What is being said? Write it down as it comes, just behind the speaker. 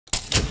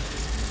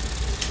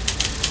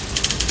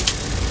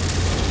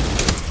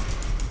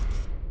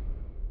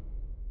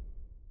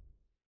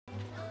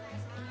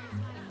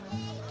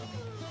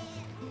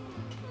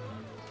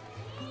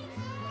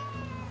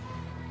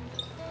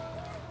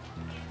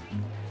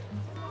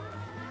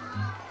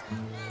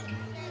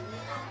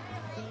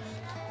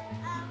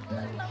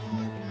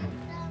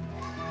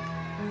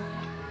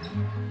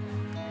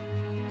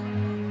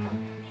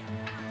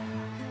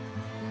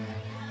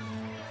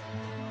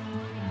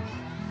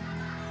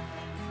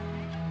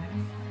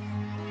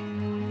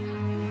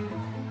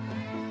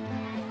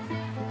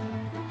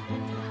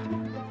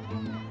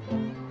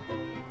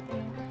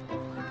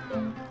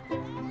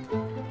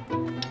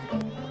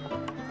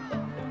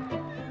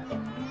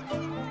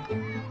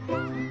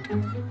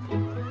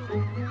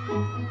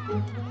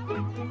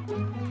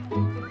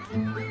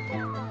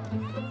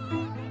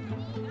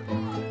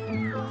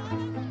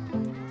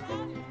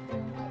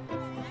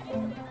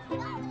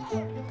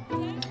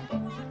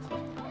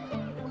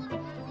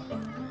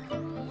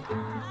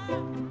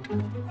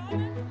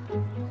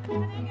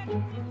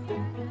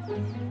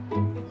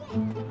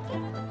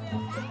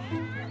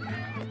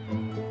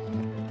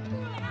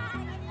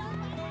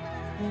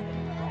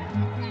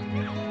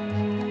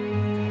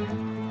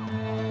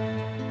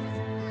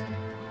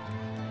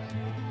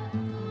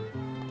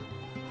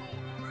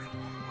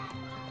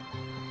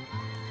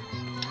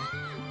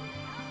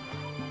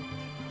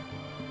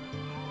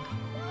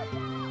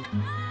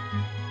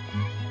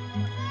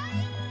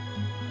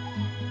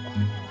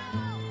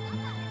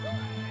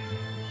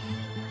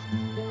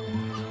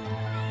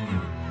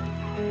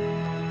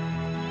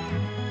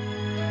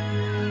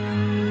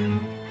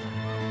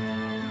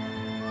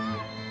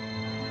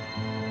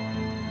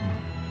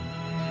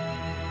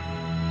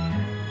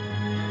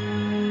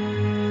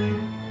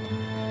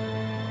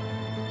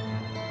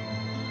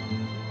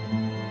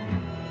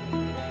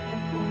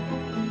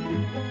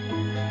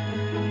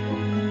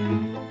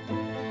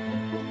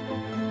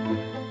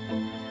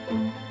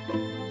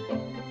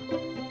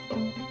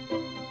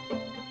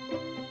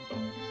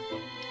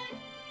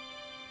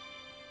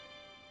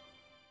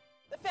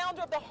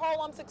founder of the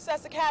Harlem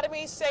Success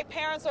Academy, say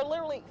parents are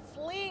literally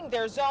fleeing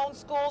their zone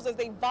schools as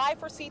they vie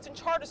for seats in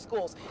charter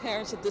schools.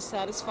 Parents are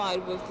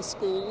dissatisfied with the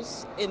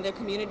schools in their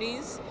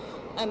communities,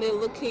 and they're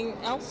looking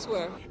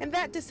elsewhere. And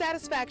that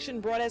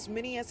dissatisfaction brought as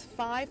many as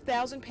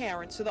 5,000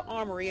 parents to the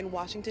Armory in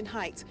Washington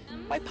Heights,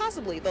 by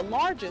possibly the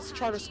largest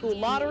charter school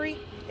lottery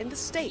in the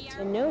state.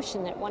 The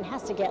notion that one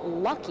has to get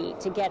lucky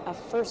to get a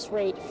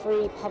first-rate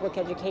free public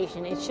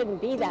education, it shouldn't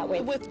be that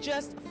way. With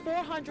just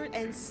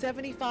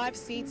 475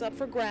 seats up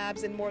for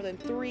grabs and more than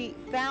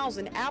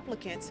 3,000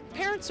 applicants,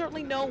 parents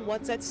certainly know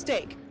what's at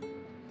stake.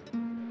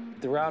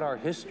 Throughout our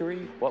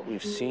history, what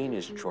we've seen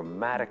is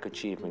dramatic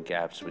achievement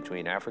gaps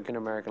between African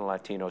American and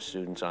Latino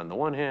students on the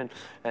one hand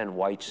and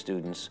white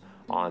students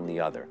on the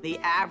other. The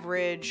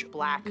average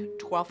black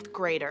 12th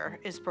grader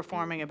is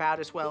performing about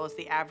as well as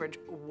the average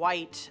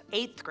white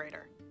 8th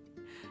grader,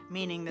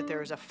 meaning that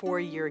there is a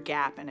 4-year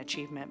gap in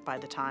achievement by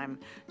the time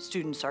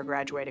students are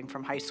graduating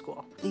from high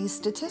school. These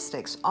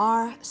statistics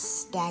are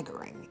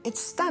staggering. It's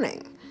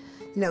stunning.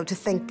 You know, to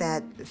think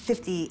that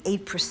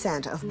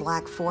 58% of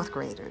black 4th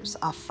graders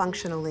are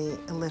functionally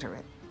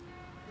illiterate.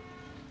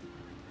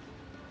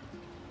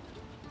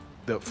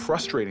 The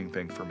frustrating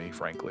thing for me,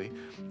 frankly,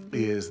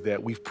 is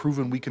that we've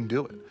proven we can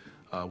do it.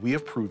 We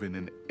have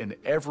proven in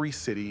every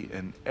city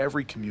and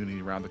every community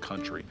around the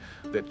country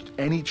that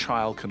any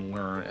child can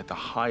learn at the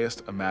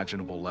highest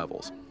imaginable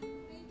levels.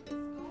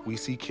 We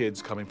see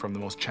kids coming from the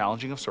most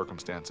challenging of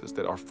circumstances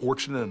that are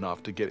fortunate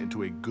enough to get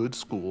into a good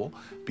school,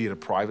 be it a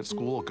private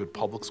school, a good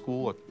public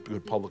school, a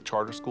good public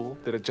charter school,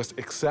 that just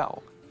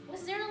excel.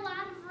 Was there a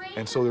lot of rain?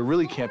 And so there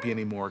really can't be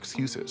any more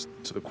excuses.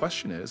 So the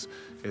question is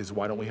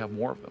why don't we have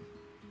more of them?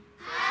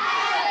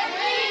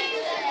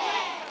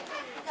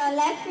 So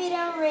let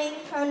freedom ring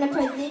from the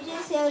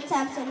prodigious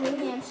hilltops of New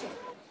Hampshire.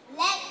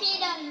 Let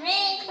freedom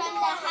ring from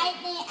the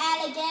heightening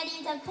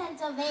Alleghenies of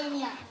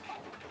Pennsylvania.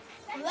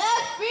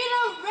 Let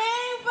freedom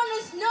ring from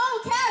the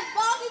snow-capped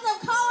Rockies of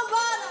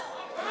Colorado.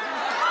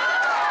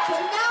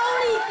 But not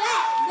only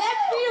that, let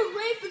freedom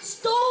ring from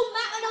Stone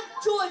Mountain of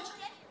Georgia.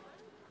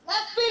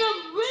 Let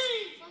freedom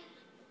ring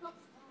from...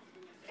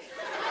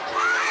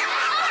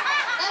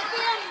 Let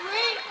freedom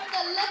ring from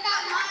the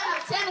Lookout Mountain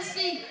of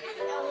Tennessee.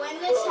 And when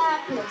this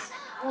happens,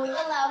 when we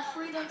allow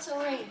freedom to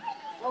ring,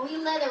 when we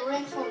let it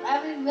ring from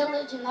every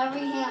village and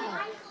every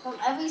hamlet, from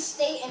every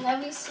state and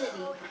every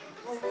city,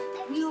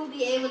 we will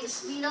be able to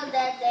speed up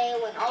that day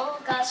when all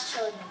of God's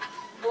children,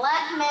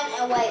 black men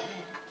and white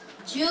men,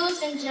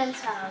 Jews and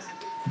Gentiles,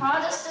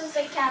 Protestants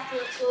and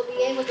Catholics will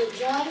be able to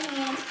join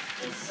hands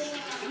and sing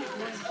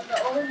the of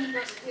the Old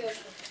Negro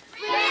spiritual.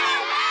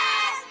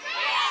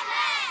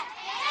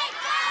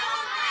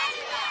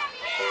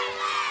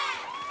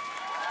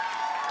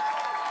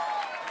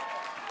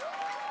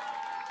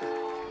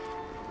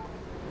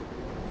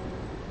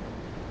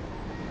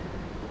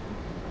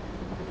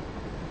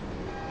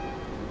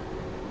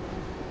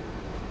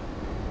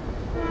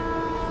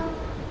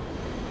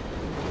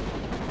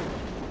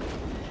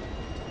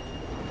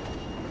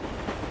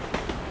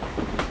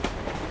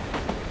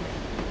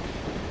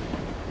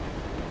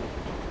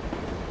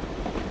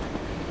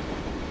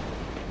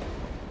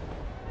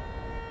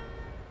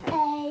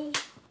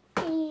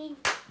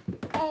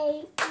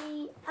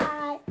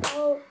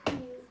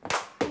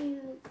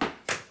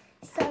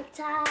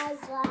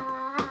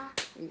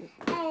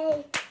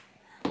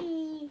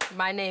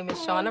 My name is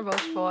Shauna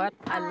Rochefort.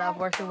 I love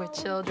working with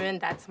children.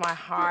 That's my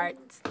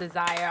heart's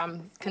desire.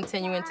 I'm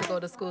continuing to go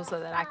to school so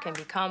that I can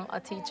become a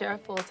teacher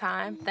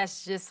full-time.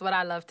 That's just what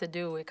I love to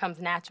do. It comes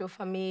natural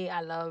for me.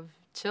 I love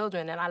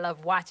children, and I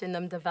love watching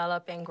them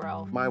develop and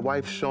grow. My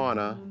wife,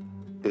 Shauna,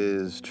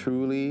 is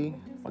truly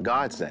a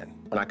godsend.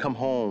 When I come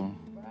home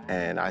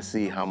and I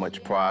see how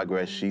much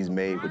progress she's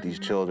made with these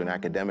children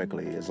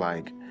academically, it's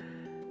like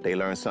they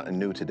learned something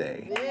new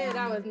today. Yeah,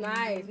 that was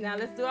nice. Now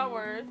let's do our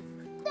words.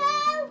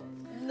 No.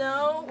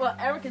 No? Well,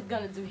 Eric is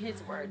gonna do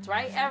his words,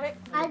 right, Eric?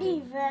 I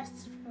need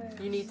rest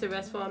first. You need to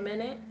rest for a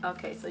minute?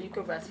 Okay, so you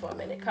can rest for a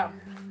minute. Come.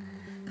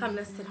 Come,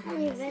 let's sit down. I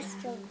need rest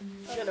for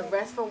You're gonna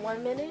rest for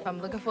 1 minute?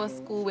 I'm looking for a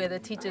school where the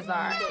teachers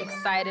are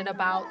excited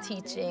about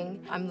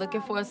teaching. I'm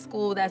looking for a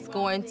school that's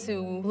going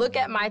to look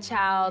at my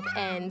child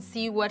and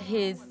see what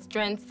his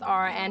strengths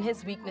are and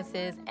his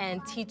weaknesses and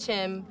teach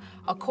him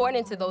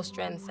according to those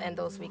strengths and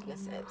those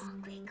weaknesses.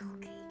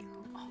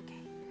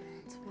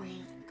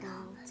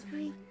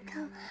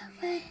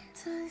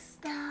 Little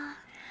star,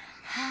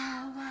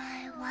 how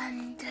I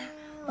wonder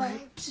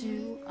what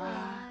you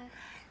are.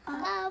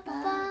 Up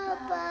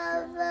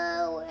above the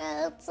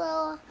world,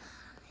 so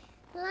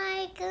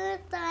like a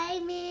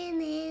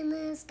diamond in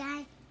the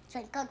sky.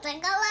 Twinkle,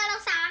 twinkle, little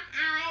star,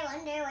 how I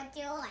wonder what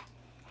you are.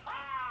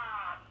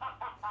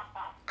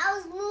 I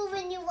was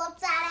moving you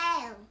upside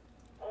down.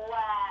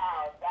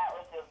 Wow, that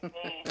was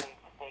amazing,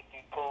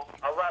 Stinky Pooh.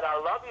 All right,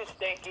 I love you,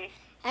 Stinky.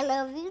 I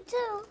love you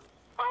too.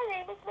 My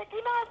name is Mickey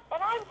Mouse,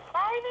 and I'm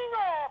signing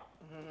off.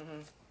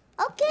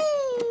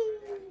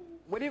 Okay.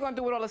 What are you gonna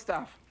do with all the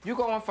stuff? You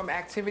going from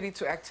activity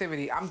to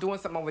activity. I'm doing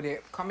something over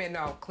there. Come here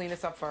now, clean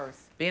this up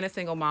first. Being a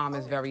single mom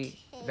is very,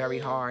 very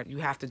hard. You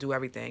have to do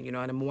everything. You know,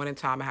 in the morning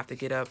time, I have to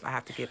get up, I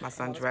have to get my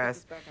son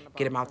dressed,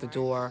 get him out the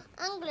door.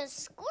 I'm gonna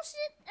squish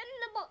it in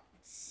the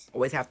box.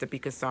 Always have to be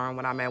concerned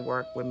when I'm at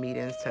work with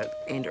meetings to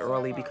end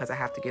early because I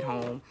have to get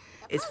home.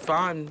 It's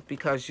fun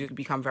because you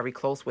become very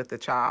close with the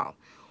child,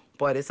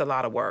 but it's a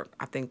lot of work.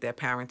 I think that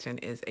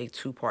parenting is a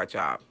two-part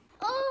job.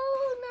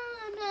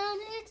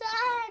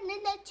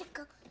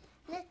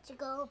 Let you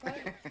go,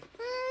 baby.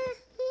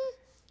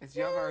 It's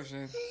your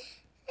version.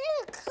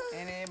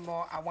 Any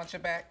more? I want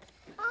your back.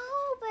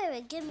 Oh,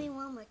 baby, give me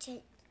one more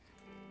chance.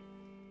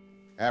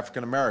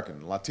 African American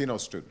and Latino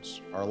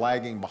students are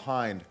lagging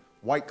behind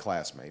white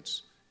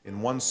classmates in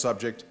one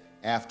subject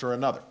after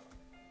another.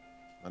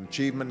 An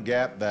achievement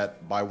gap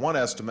that, by one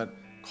estimate,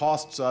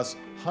 costs us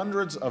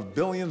hundreds of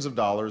billions of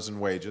dollars in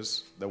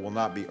wages that will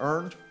not be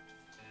earned,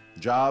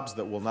 jobs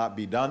that will not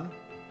be done,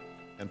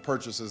 and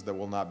purchases that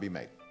will not be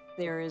made.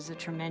 There is a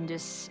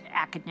tremendous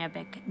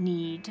academic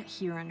need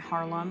here in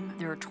Harlem.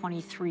 There are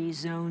 23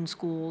 zone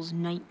schools.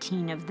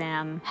 19 of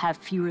them have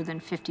fewer than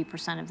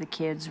 50% of the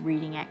kids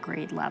reading at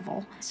grade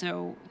level.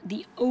 So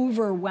the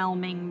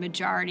overwhelming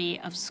majority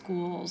of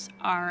schools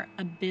are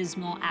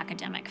abysmal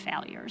academic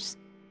failures.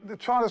 The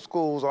charter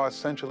schools are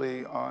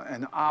essentially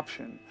an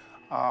option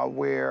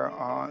where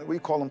we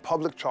call them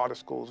public charter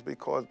schools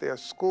because they're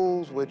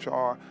schools which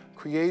are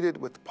created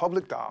with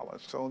public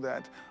dollars so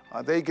that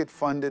they get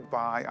funded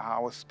by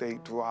our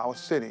state through our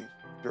city.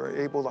 They're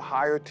able to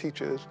hire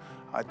teachers.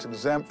 It's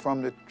exempt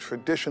from the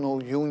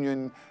traditional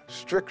union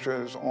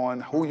strictures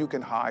on who you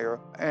can hire,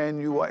 and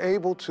you are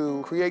able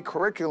to create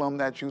curriculum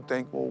that you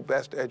think will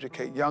best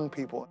educate young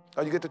people.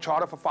 You get the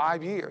charter for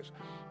 5 years.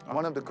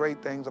 One of the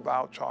great things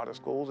about charter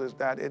schools is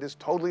that it is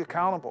totally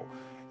accountable.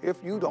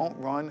 If you don't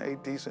run a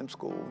decent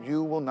school,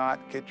 you will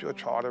not get your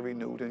charter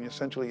renewed, and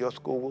essentially your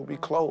school will be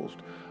closed.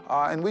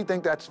 And we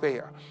think that's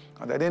fair,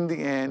 that in the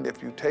end,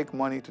 if you take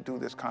money to do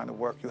this kind of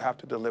work, you have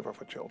to deliver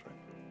for children.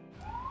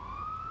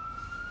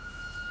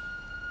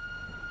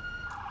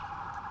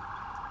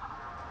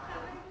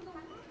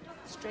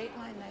 Straight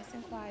line, nice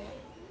and quiet.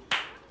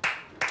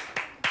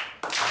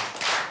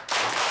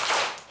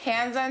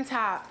 Hands on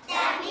top.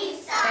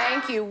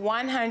 Thank you,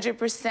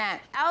 100%.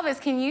 Elvis,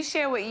 can you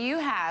share what you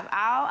have?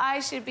 All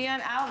eyes should be on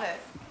Elvis.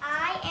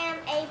 I am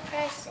a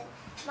person.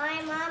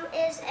 My mom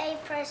is a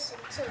person,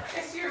 too.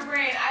 Kiss your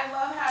brain. I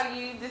love how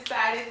you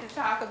decided to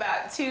talk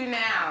about 2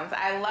 nouns.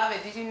 I love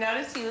it. Did you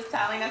notice he was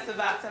telling us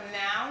about some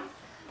nouns?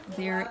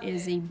 There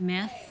is a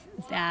myth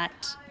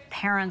that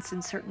parents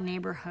in certain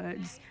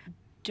neighborhoods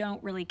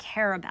don't really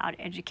care about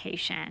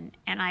education,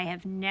 and I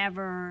have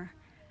never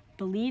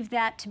believed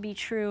that to be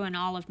true, and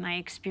all of my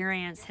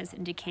experience has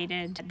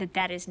indicated that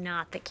that is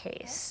not the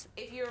case.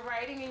 If you're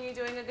writing and you're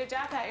doing a good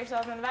job, pat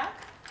yourself on the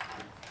back.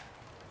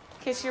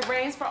 Kiss your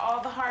brains for all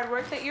the hard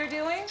work that you're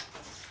doing.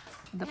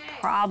 The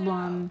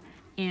problem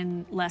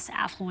in less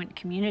affluent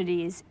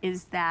communities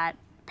is that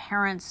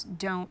parents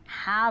don't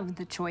have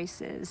the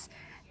choices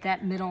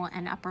that middle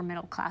and upper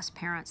middle class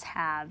parents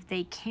have.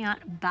 They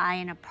can't buy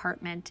an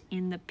apartment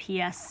in the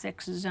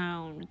PS6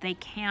 zone. They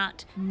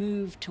can't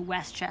move to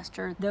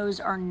Westchester. Those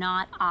are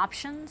not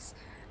options.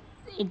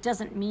 It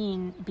doesn't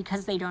mean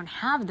because they don't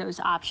have those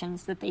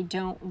options that they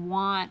don't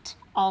want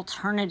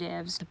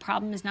alternatives. The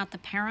problem is not the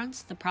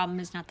parents, the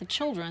problem is not the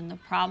children. The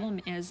problem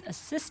is a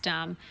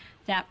system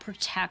that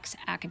protects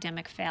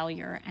academic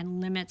failure and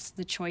limits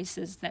the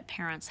choices that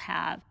parents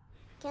have.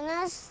 Can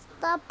I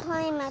stop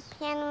playing my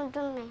piano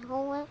during my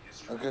homework?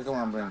 Okay, come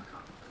on, bring.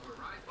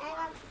 I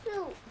got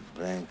flute.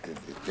 Bring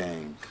the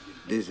thing.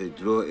 This is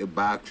draw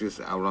boxes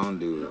around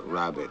the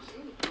rabbit.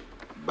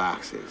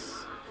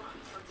 Boxes.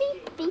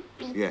 Beep, beep,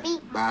 beep, Yeah,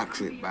 beep.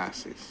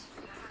 boxes.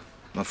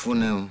 My full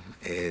name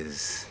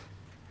is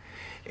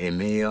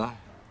Emil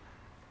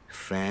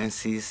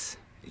Francis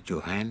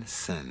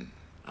Johansson.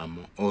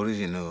 I'm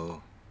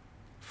original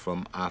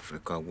from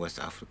Africa, West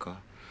Africa,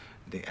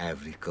 the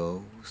Ivory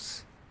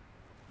Coast.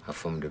 I'm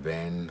from the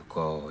band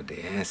called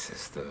The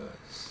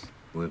Ancestors.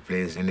 We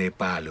play in a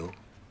palo.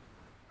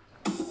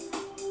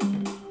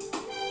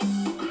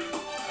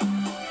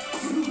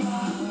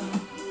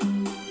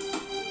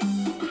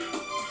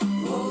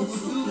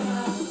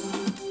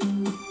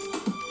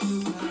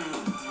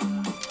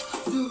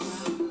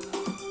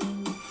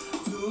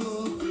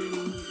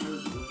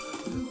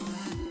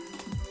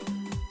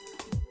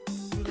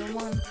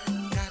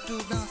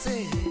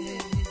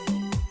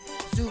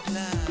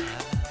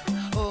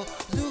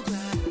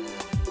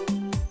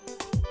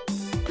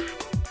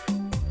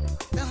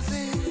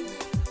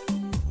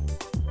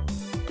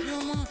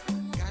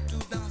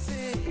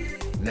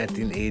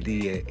 In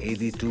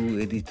 82,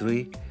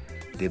 83,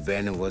 the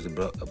band was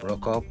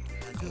broke up.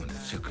 I'm going to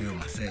secure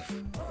myself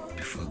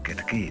before I get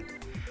a kid.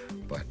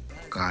 But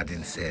God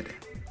didn't say that.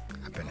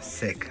 I've been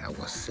sick. I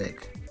was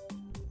sick.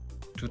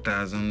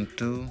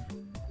 2002,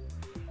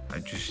 I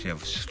just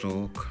have a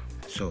stroke.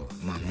 So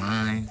my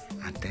mind,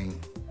 I think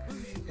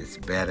it's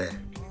better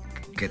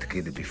get a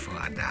kid before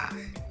I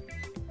die.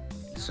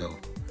 So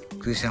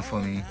Christian for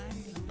me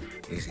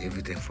is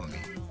everything for me.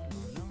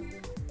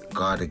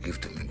 God gave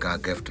to me,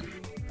 God gave to me.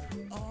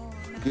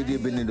 Que Dieu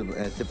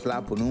bénisse ce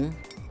plat pour nous,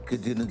 que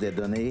Dieu nous a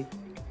donné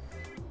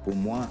pour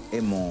moi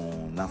et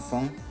mon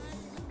enfant.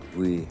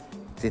 We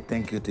say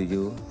thank you to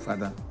you,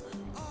 Father,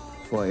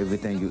 for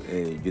everything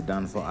you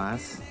done for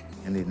us.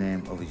 In the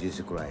name of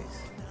Jesus Christ.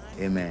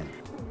 Amen.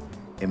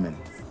 Amen.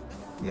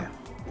 Yeah.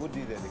 Who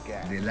did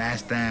that? The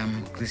last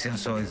time Christian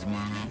saw his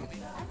mom,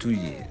 2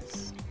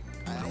 years.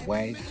 My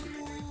wife,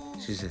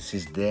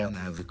 she's there in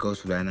Ivory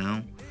Coast right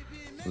now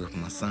with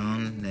my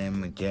son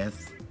named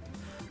Jeff.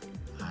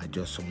 I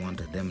just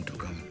wanted them to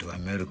come to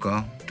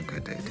America to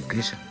get the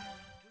education.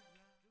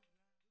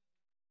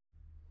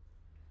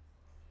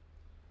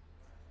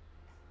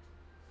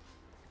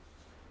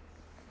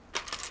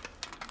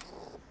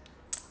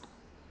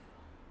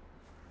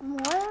 More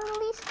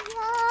Alicia.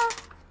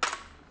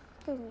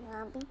 There's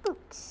gonna be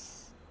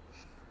books.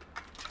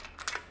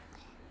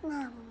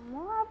 Now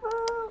more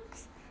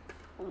books.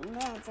 And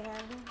that's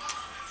gonna be.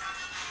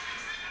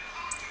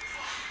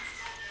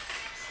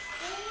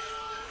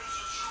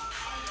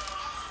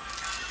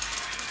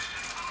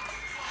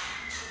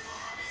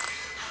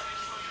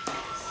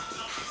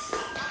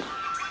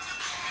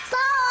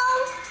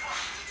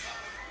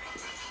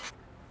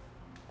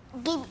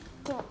 Give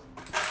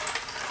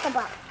the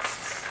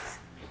box.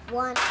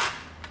 1,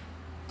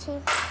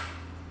 2,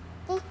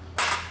 3.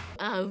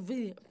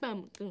 Avia,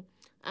 pamto,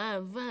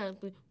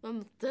 avante,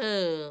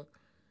 pamto,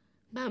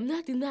 pam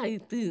nati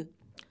nati,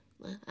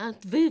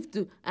 at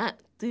viftu, at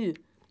tu,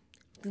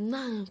 the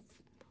knife,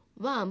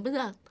 vam,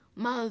 but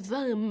my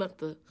very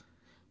matter.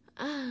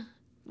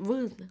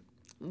 With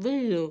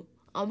video,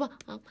 about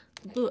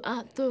to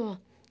at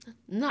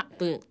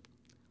nothing.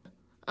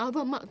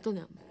 About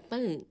matter,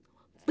 pain,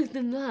 pick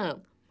the knife.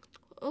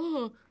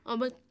 Oh,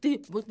 I'm a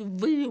tip with the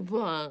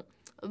video,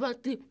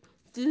 about tip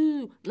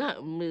to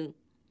not me.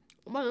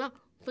 Mà là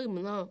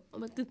phim nào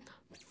mà tin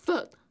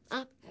phật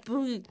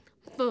bùi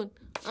phật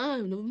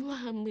nó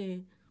mami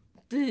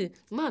thì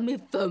mami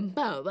phẩm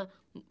bảo và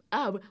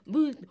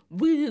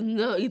bùi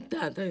nó ít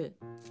thế.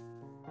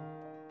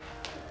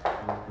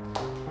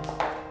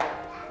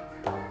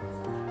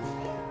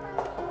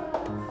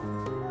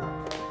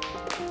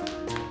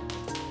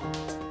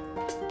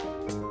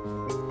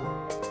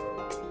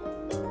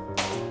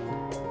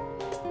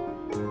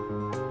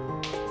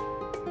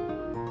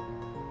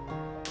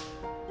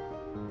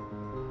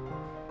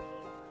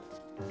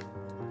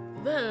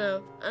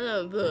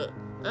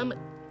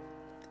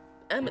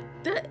 I'm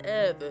that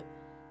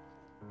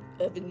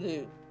ever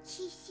knew.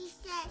 She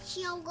said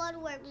she don't go to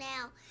work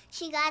now.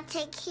 She gotta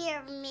take care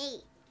of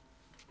me.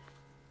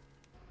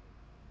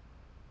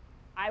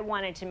 I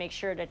wanted to make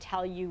sure to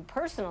tell you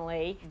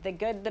personally the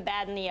good, the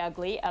bad, and the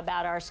ugly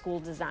about our school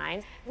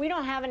design. We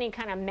don't have any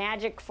kind of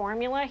magic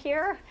formula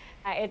here.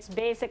 It's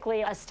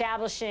basically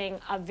establishing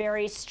a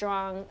very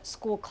strong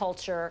school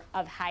culture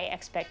of high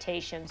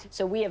expectations.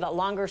 So we have a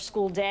longer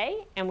school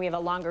day, and we have a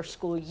longer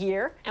school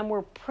year, and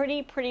we're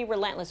pretty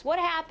relentless. What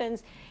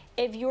happens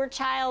if your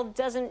child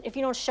if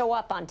you don't show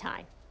up on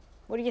time?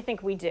 What do you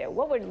think we do?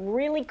 What would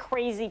really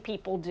crazy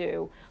people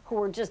do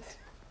who are just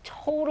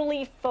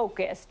totally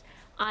focused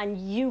on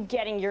you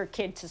getting your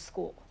kid to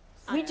school?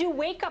 We do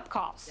wake-up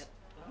calls.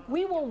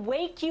 We will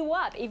wake you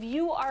up. If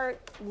you are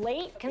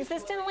late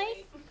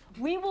consistently,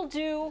 we will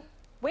do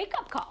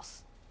wake-up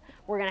calls.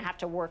 We're gonna have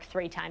to work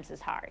 3 times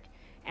as hard.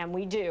 And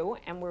we do,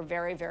 and we're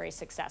very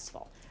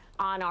successful.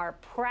 On our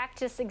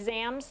practice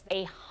exams,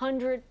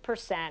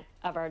 100%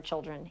 of our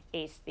children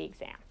ace the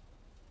exam.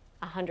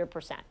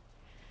 100%.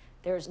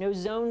 There's no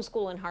zone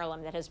school in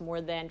Harlem that has more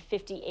than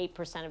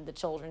 58% of the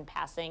children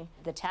passing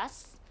the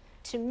tests.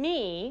 To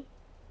me,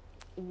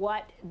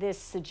 what this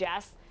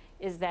suggests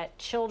is that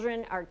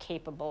children are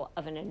capable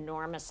of an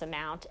enormous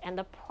amount, and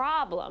the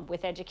problem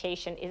with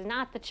education is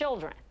not the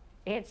children,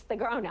 it's the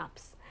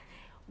grown-ups.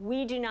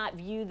 We do not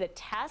view the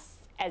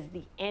tests as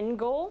the end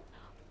goal.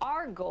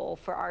 Our goal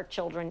for our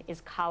children is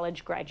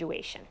college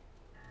graduation.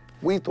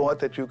 We thought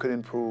that you could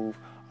improve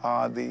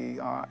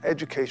the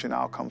education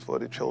outcomes for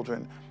the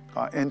children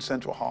in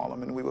Central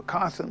Harlem, and we were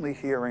constantly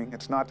hearing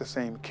it's not the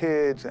same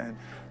kids, and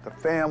the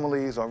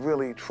families are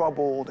really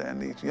troubled, and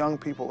these young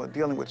people are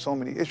dealing with so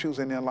many issues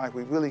in their life,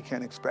 we really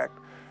can't expect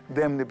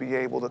them to be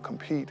able to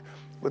compete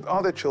with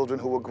other children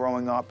who were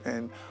growing up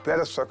in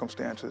better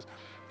circumstances.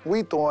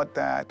 We thought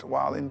that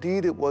while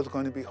indeed it was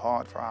going to be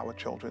hard for our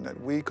children,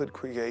 that we could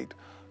create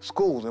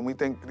schools, and we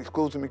think these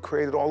schools can be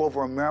created all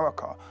over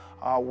America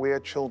where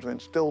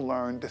children still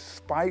learn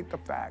despite the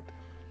fact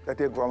that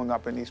they're growing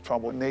up in these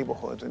troubled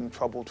neighborhoods and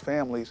troubled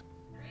families.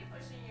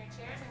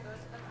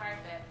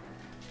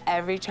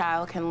 Every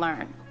child can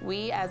learn.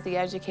 We, as the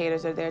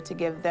educators, are there to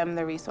give them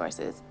the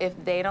resources. If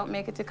they don't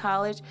make it to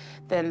college,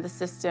 then the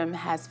system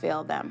has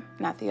failed them,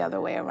 not the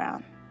other way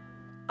around.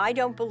 I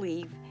don't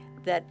believe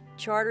that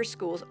charter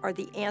schools are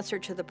the answer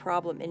to the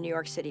problem in New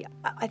York City.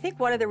 I think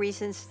one of the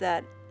reasons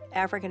that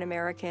African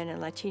American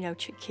and Latino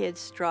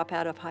kids drop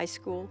out of high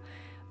school,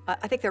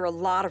 I think there are a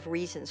lot of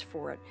reasons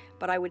for it,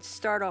 but I would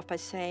start off by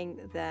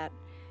saying that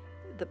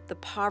the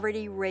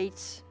poverty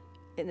rates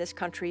in this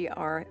country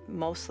are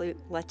mostly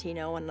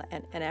Latino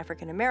and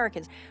African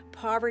Americans.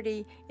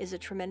 Poverty is a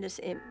tremendous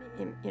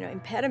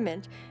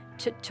impediment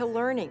to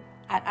learning.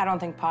 I don't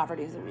think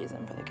poverty is the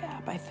reason for the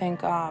gap. I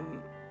think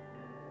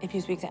if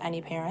you speak to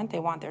any parent, they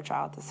want their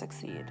child to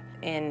succeed.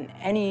 In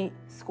any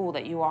school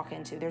that you walk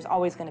into, there's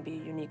always going to be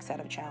a unique set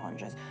of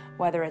challenges,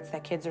 whether it's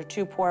that kids are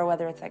too poor,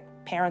 whether it's that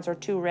parents are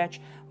too rich,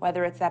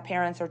 whether it's that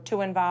parents are too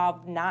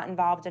involved, not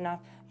involved enough,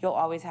 you'll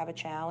always have a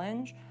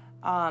challenge.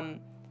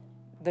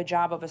 The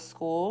job of a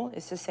school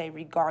is to say,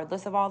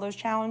 regardless of all those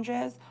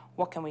challenges,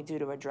 what can we do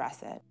to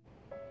address it?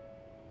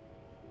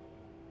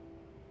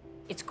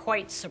 It's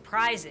quite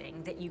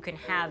surprising that you can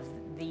have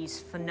these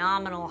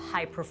phenomenal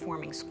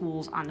high-performing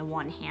schools on the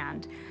one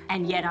hand,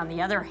 and yet on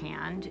the other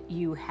hand,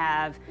 you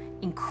have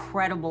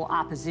incredible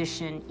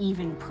opposition,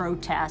 even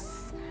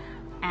protests,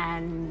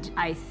 and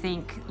I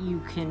think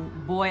you can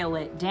boil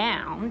it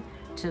down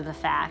to the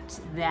fact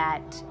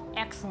that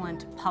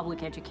excellent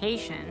public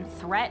education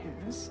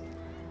threatens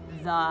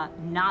the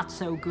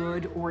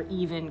not-so-good or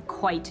even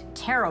quite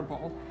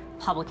terrible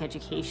public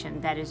education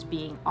that is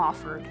being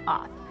offered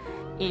up.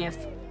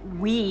 If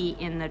we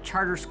in the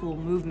charter school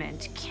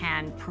movement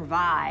can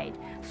provide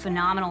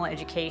phenomenal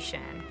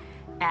education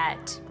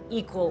at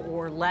equal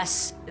or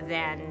less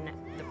than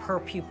the per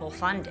pupil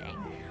funding,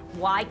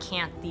 why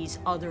can't these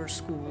other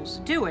schools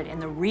do it?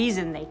 And the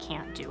reason they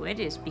can't do it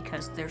is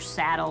because they're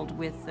saddled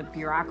with the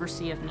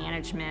bureaucracy of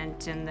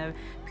management and the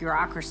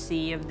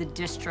bureaucracy of the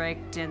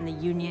district and the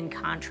union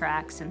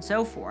contracts and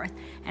so forth.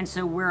 And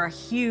so we're a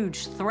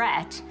huge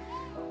threat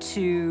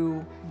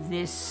to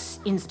this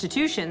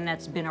institution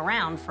that's been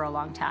around for a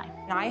long time.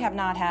 I have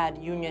not had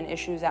union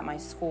issues at my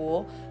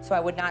school, so I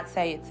would not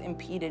say it's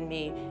impeded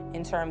me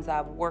in terms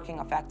of working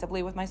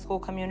effectively with my school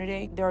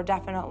community. There are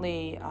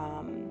definitely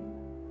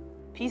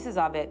pieces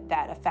of it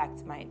that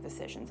affect my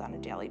decisions on a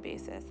daily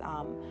basis.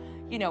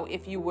 You know,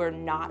 if you were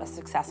not a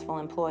successful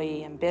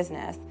employee in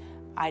business,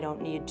 I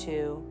don't need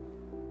to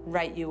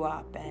write you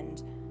up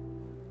and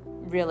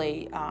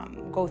really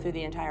go through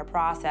the entire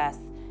process,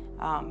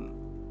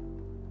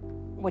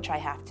 which I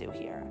have to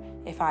here.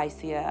 If I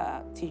see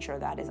a teacher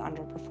that is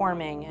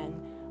underperforming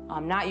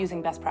and not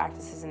using best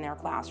practices in their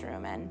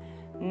classroom and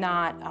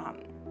not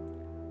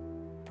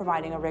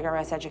providing a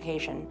rigorous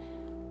education,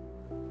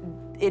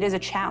 it is a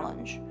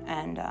challenge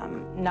and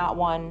not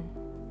one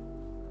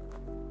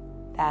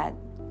that,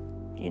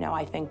 you know,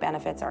 I think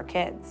benefits our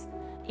kids.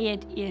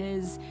 It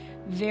is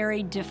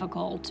very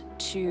difficult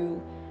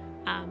to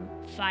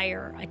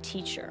fire a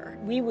teacher.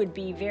 We would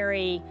be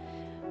very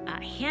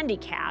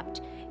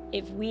handicapped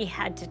if we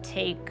had to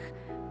take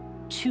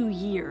 2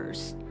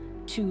 years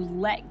to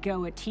let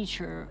go a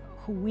teacher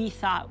who we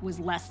thought was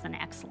less than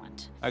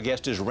excellent. Our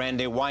guest is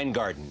Randi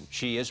Weingarten.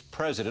 She is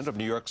president of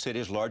New York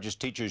City's largest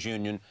teachers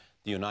union,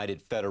 the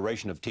United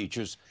Federation of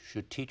Teachers.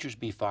 Should teachers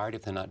be fired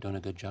if they're not doing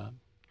a good job?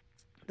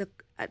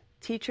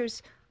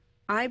 Teachers,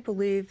 I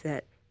believe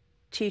that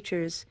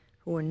teachers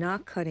who are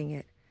not cutting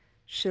it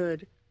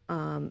should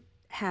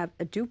have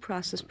a due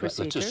process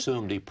procedure. Let's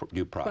assume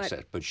due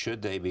process, but should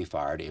they be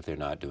fired if they're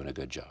not doing a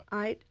good job?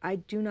 I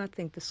do not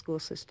think the school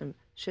system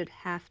should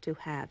have to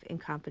have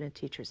incompetent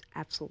teachers.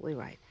 Absolutely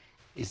right.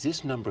 Is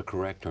this number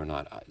correct or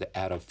not?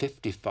 Out of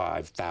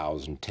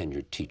 55,000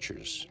 tenured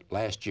teachers,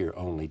 last year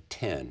only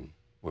 10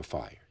 were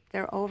fired.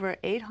 There are over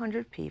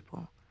 800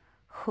 people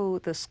who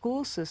the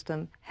school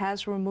system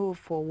has removed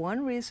for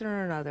one reason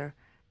or another,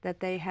 that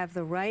they have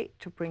the right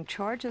to bring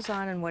charges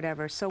on and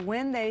whatever. So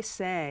when they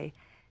say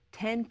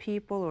 10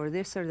 people or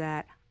this or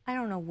that, I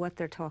don't know what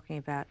they're talking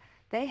about.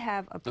 They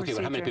have a procedure. Okay,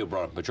 but how many people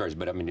brought up charges?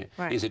 But I mean,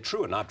 right. Is it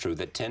true or not true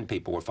that 10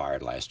 people were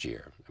fired last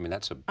year? I mean,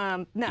 that's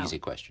a easy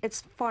question.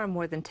 It's far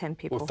more than 10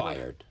 people were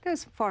fired.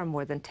 There's far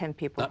more than 10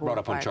 people not who brought were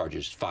up fired. on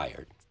charges,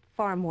 fired.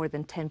 Far more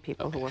than 10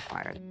 people who were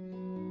fired.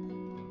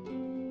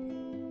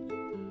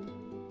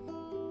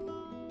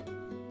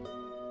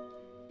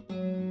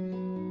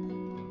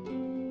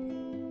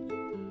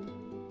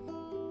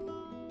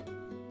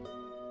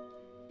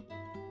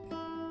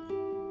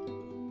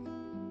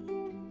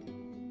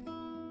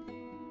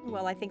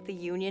 Well, I think the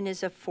union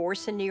is a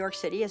force in New York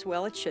City, as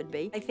well it should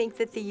be. I think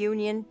that the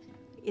union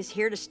is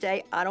here to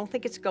stay. I don't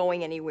think it's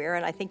going anywhere,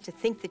 and I think to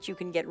think that you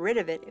can get rid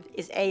of it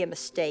is a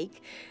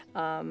mistake.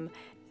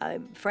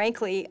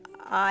 Frankly,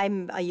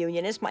 I'm a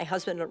unionist. My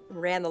husband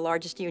ran the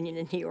largest union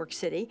in New York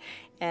City,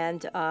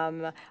 and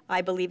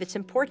I believe it's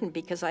important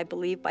because I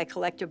believe by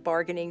collective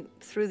bargaining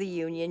through the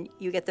union,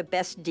 you get the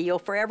best deal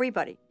for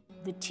everybody.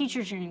 The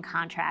teachers union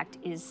contract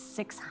is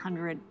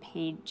 600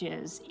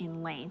 pages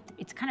in length.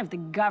 It's kind of the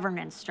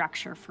governance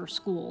structure for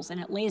schools, and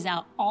it lays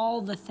out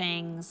all the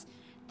things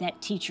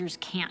that teachers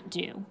can't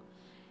do.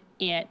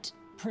 It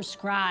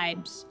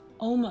prescribes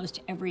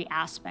almost every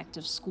aspect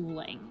of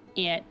schooling.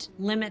 It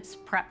limits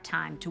prep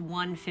time to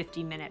one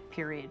 50-minute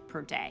period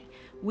per day.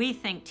 We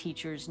think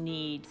teachers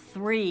need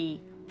 3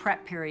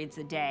 prep periods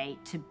a day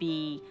to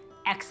be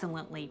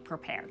excellently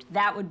prepared.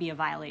 That would be a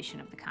violation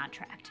of the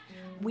contract.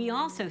 We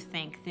also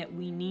think that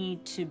we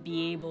need to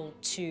be able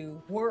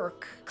to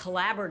work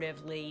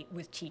collaboratively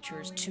with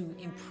teachers to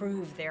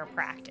improve their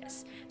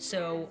practice.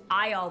 So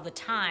I all the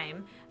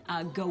time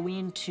go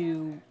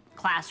into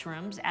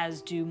classrooms,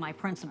 as do my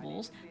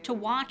principals, to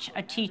watch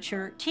a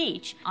teacher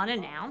teach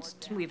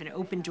unannounced. We have an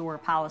open door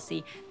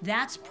policy.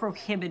 That's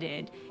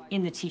prohibited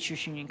in the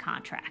teachers union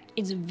contract.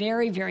 It's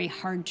very, very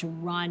hard to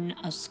run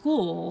a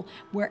school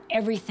where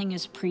everything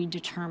is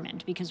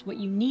predetermined, because what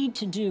you need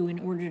to do in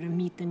order to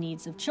meet the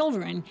needs of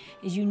children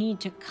is you need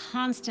to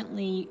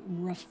constantly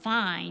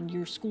refine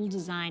your school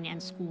design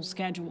and school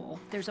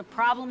schedule. If there's a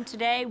problem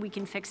today, we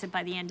can fix it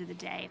by the end of the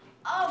day.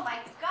 Oh my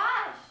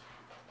gosh!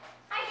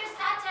 I just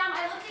sat down,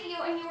 I looked at you,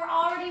 and you were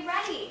already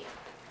ready.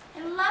 I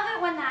love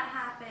it when that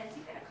happens.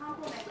 You get a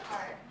compliment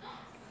card.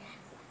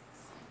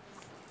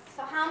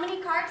 So how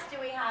many cards do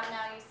we have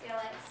now,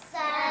 UCLA?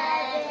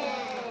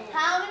 7.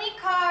 How many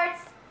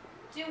cards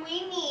do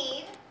we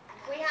need?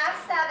 We have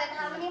 7.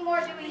 How many more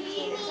do we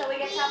need until we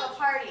get to have a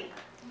party?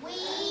 We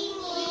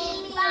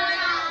need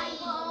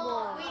 5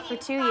 more. For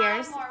 2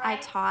 years, I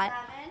taught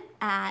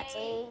at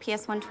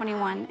PS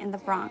 121 in the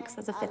Bronx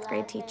as a 5th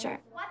grade teacher.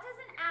 What does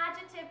an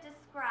adjective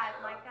describe,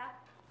 Micah?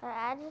 An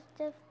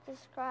adjective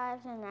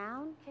describes a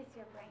noun. Kiss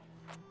your brain.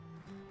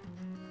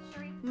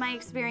 My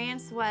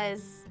experience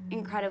was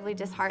incredibly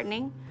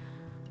disheartening.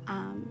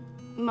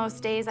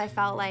 Most days I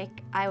felt like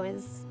I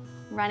was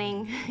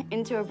running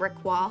into a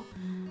brick wall.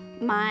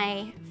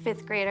 My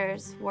 5th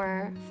graders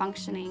were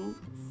functioning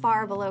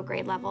far below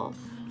grade level.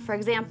 For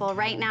example,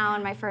 right now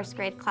in my 1st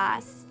grade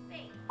class,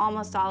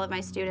 almost all of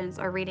my students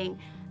are reading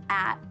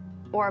at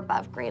or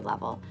above grade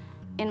level.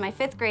 In my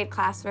 5th grade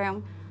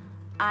classroom,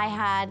 I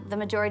had the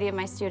majority of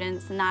my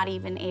students not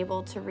even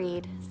able to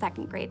read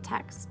 2nd grade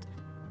text.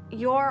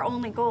 Your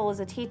only goal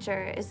as a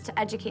teacher is to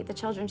educate the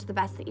children to the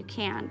best that you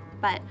can,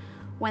 but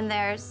when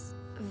there's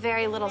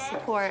very little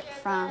support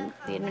from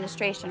the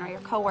administration or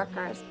your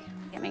coworkers,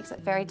 it makes it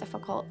very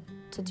difficult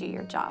to do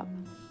your job.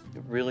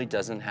 It really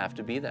doesn't have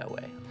to be that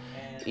way.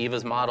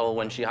 Eva's model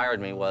when she hired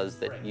me was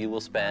that you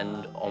will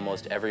spend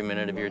almost every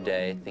minute of your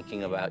day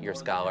thinking about your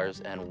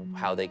scholars and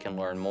how they can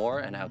learn more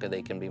and how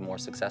they can be more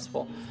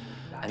successful.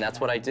 And that's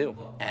what I do.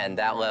 And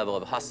that level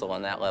of hustle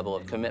and that level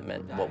of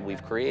commitment, what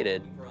we've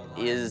created,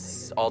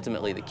 is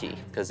ultimately the key.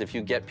 Because if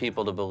you get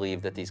people to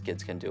believe that these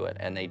kids can do it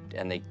and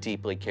they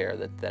deeply care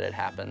that it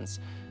happens,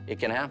 it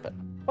can happen.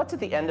 What's at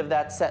the end of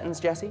that sentence,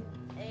 Jesse?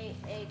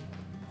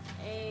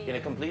 In a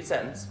complete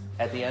sentence,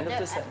 at the end of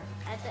the sentence.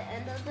 At the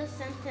end of the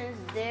sentence,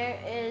 there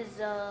is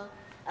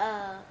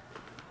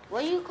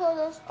what do you call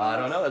those things? I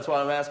don't know, that's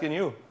why I'm asking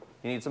you.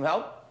 You need some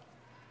help?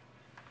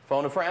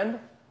 Phone a friend?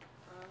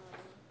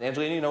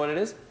 Angelina, you know what it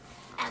is?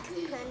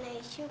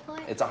 Exclamation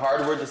point. It's a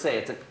hard word to say.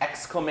 It's an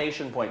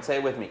exclamation point. Say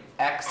it with me.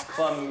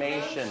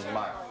 Exclamation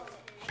mark.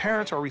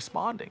 Parents are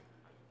responding.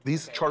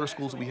 These charter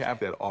schools that we have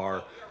that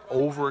are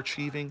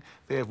overachieving,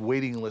 they have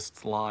waiting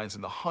lists lines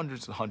in the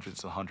hundreds and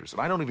hundreds and hundreds.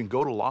 And I don't even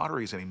go to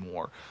lotteries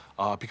anymore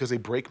because they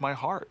break my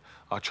heart.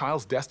 A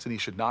child's destiny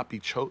should not be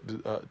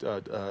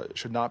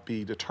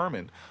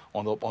determined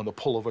on the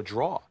pull of a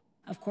draw.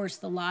 Of course,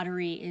 the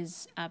lottery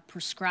is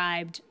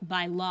prescribed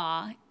by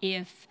law.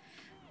 If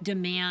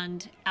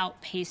demand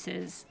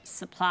outpaces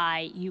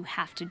supply, you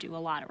have to do a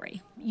lottery.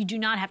 You do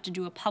not have to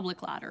do a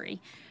public lottery.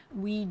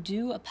 We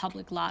do a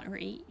public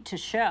lottery to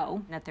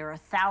show that there are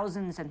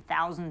thousands and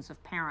thousands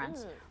of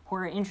parents who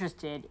are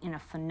interested in a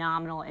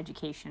phenomenal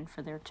education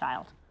for their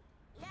child.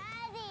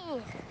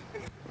 Daddy,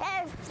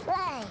 let's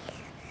play.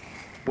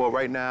 Well,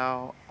 right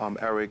now,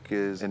 Eric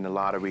is in the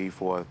lottery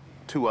for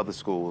 2 other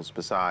schools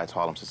besides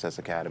Harlem Success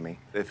Academy.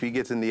 If he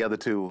gets in the other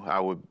 2,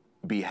 I would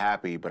be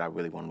happy, but I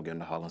really want him to get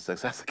into Harlem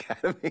Success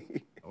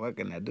Academy. What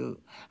can I do?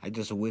 I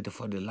just wait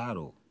for the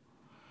lotto.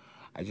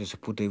 I just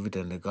put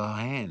everything in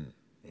God's hand.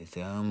 It's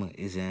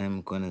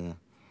him gonna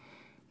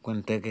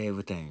take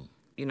everything.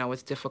 You know,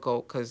 it's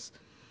difficult because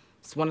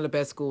it's one of the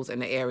best schools in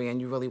the area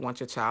and you really want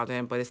your child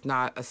in, but it's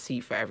not a seat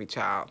for every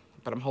child.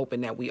 But I'm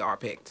hoping that we are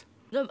picked.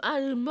 I'm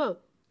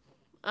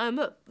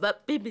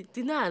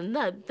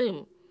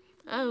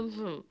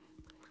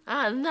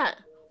not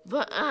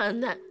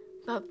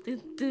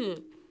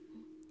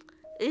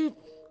if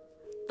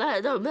I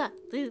don't like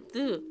to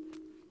do.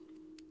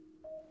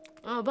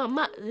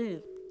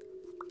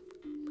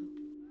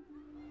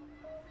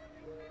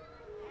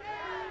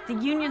 The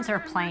unions are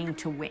playing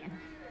to win,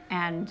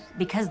 and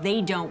because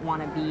they don't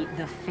want to be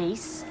the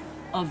face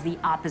of the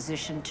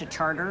opposition to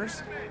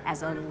charters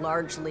as a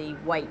largely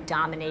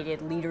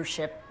white-dominated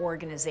leadership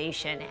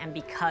organization, and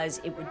because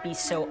it would be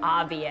so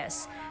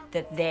obvious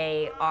that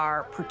they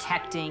are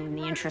protecting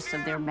the interests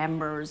of their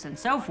members and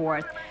so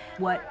forth,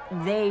 what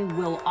they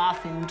will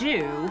often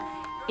do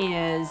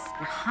is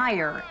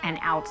hire an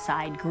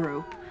outside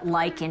group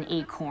like an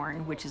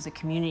ACORN, which is a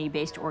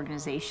community-based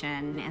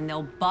organization, and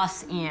they'll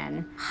bus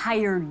in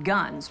hired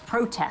guns,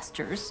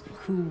 protesters,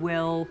 who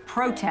will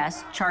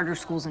protest charter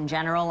schools in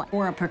general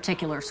or a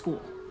particular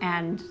school.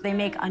 And they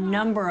make a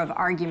number of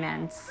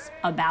arguments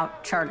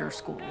about charter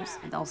schools.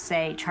 They'll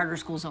say charter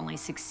schools only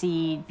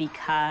succeed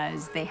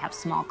because they have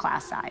small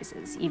class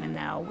sizes, even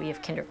though we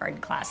have kindergarten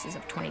classes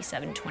of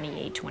 27,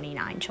 28,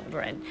 29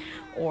 children.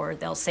 Or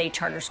they'll say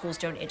charter schools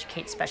don't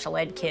educate special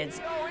ed kids.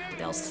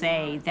 They'll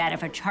say that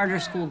if a charter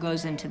school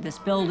goes into this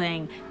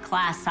building,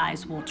 class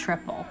size will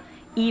triple,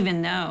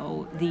 even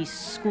though these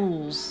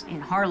schools in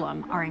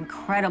Harlem are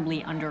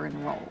incredibly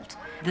under-enrolled.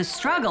 The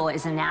struggle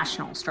is a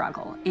national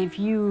struggle. If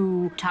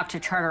you talk to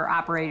charter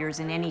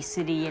operators in any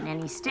city, in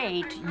any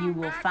state, you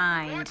will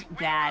find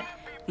that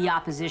the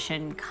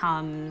opposition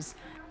comes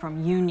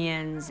from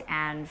unions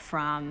and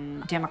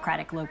from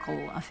Democratic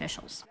local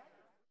officials.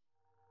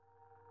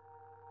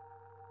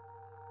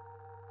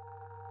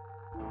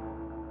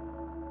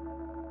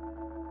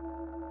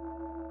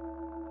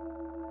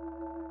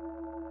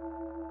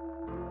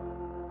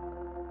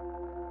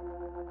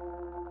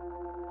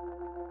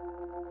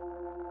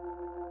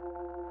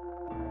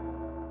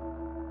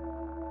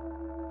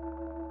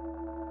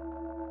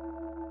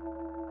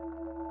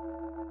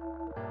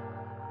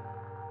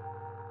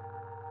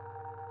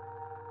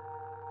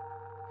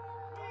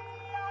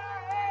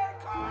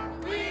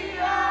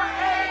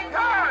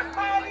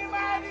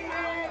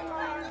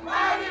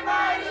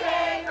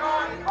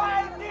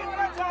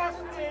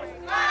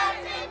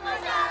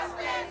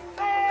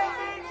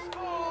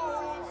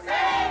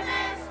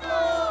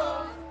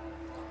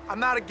 I'm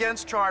not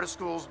against charter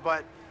schools,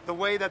 but the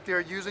way that they're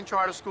using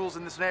charter schools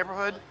in this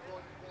neighborhood,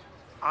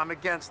 I'm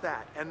against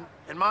that. And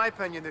in my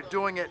opinion, they're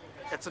doing it,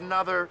 it's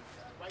another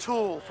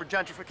tool for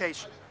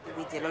gentrification.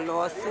 We did a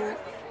lawsuit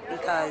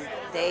because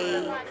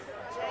they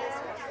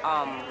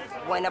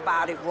went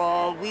about it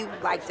wrong. We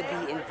would like to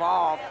be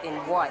involved in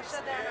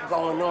what's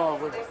going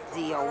on with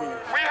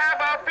DOE. We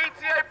have our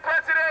PTA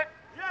president,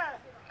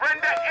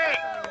 Brenda A.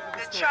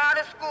 The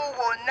charter school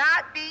will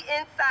not be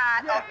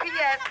inside of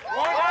PS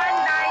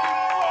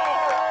 194.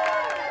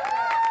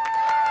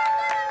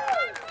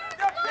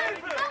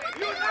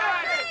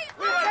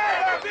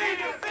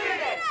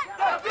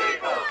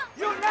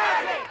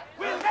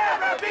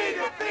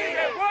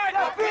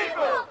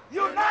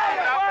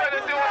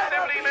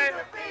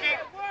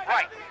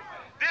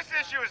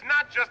 Is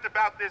not just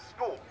about this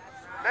school.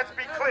 Let's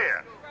be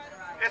clear.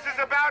 This is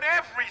about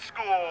every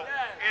school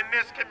in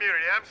this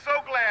community. I'm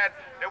so glad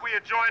that we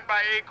are joined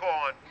by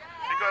Acorn,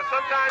 because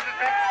sometimes it's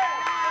been...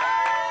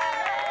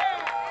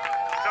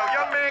 So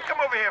young man, come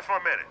over here for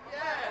a minute.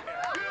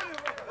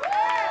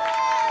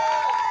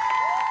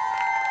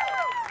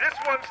 This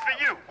one's for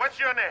you.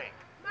 What's your name?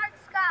 Mark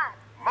Scott.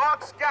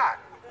 Mark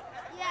Scott.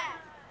 Yes.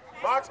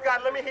 Mark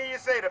Scott, let me hear you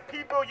say, the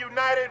people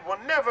united will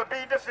never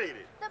be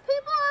defeated. The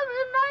people of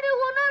United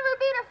will never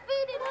be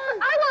defeated.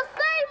 I will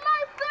save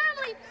my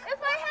family. If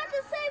I have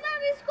to save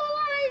every school,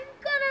 I ain't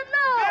gonna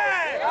know.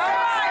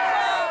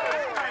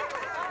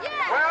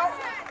 Yeah. Well,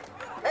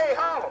 hey,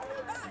 Harlem,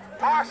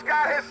 Mark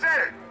Scott has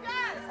said it.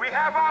 We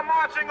have our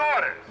marching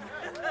orders.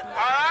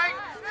 All right?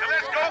 So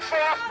let's go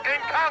forth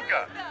and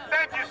conquer.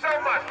 Thank you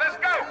so much. Let's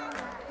go.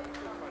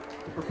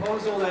 The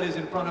proposal that is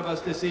in front of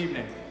us this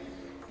evening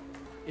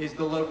is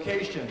the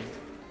location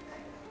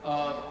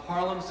of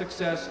Harlem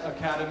Success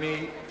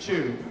Academy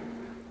 2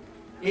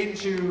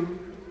 into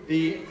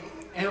the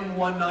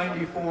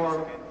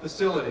M194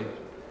 facility.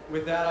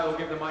 With that, I will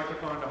give the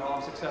microphone to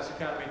Harlem Success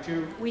Academy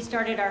 2. We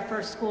started our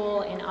first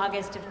school in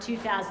August of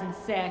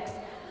 2006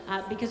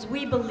 because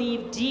we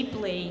believe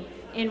deeply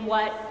in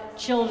what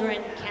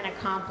children can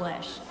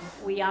accomplish.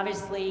 We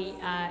obviously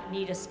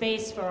need a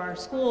space for our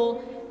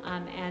school,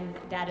 and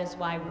that is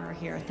why we're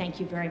here. Thank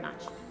you very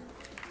much.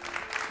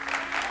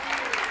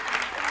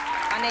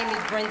 My name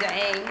is Brenda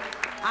A.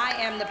 I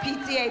am the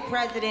PTA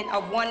president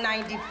of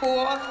 194,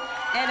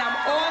 and I'm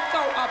also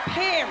a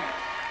parent.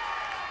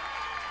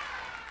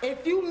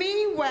 If you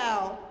mean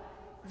well,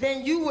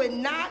 then you would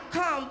not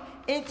come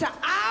into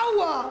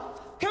our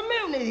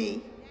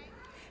community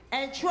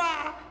and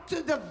try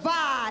to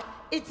divide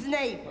its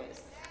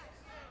neighbors.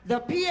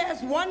 The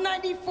PS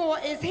 194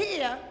 is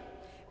here,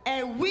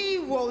 and we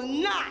will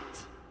not,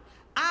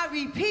 I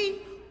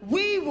repeat,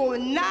 we will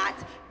not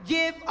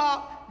give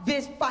up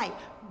this fight.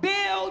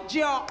 Build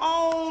your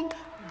own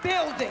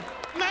building.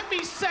 Let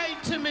me say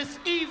to Miss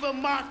Eva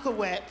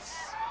Markowitz,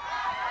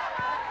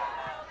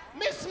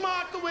 Miss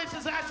Markowitz,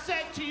 as I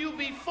said to you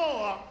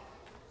before,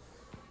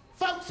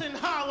 folks in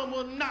Harlem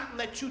will not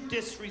let you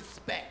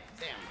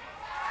disrespect them.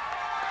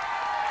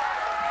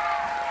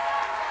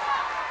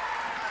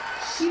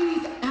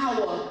 She's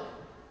our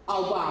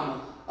Obama,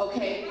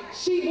 okay?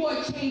 She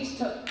brought change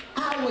to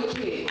our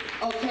kids,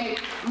 okay?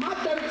 My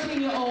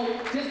 13-year-old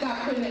just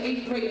got put in the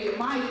 8th grade, and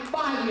my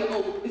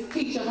 5-year-old is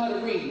teaching her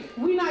to read.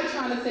 We're not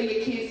trying to say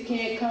your kids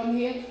can't come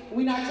here.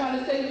 We're not trying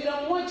to say we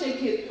don't want your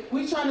kids.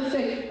 We're trying to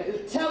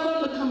say, tell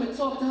them to come and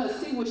talk to her,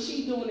 see what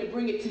she's doing, and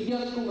bring it to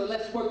your school, and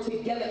let's work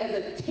together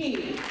as a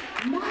team.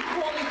 Not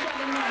call each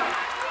other names.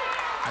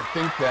 I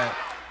think that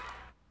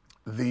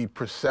the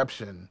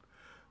perception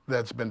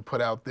that's been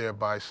put out there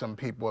by some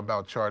people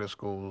about charter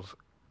schools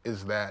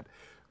is that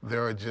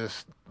there are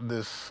just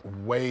this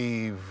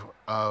wave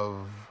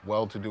of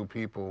well-to-do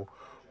people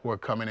who are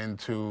coming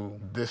into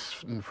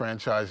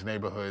disenfranchised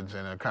neighborhoods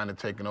and are kind of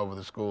taking over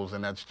the schools,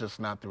 and that's just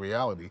not the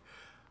reality.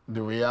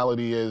 The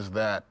reality is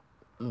that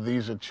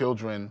these are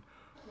children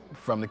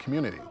from the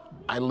community.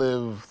 I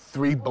live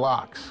 3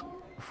 blocks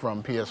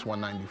from PS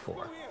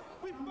 194.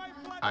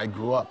 I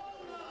grew up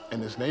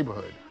in this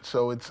neighborhood,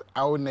 so it's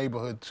our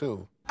neighborhood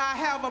too. I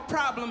have a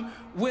problem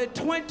with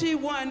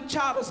 21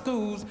 charter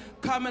schools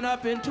coming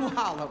up into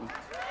Harlem.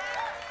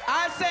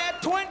 I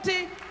said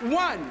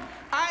 21.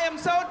 I am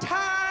so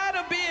tired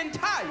of being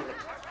tired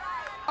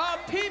of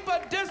people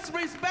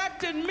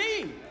disrespecting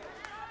me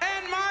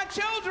and my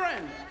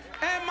children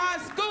and my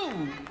school.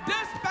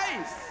 This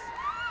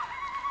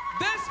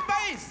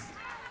space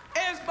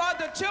is for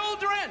the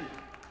children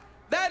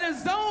that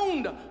is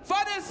zoned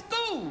for the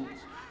schools.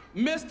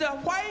 Mr.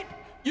 White,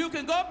 you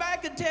can go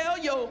back and tell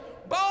your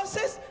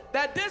bosses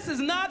that this is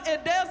not a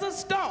desert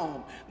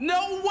storm.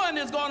 No one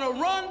is gonna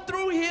run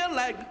through here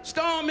like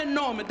Stormy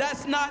Norman.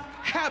 That's not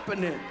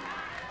happening.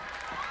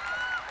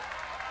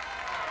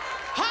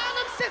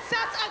 Harlem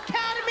Success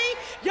Academy,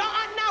 y'all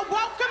are not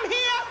welcome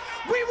here.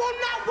 We will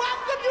not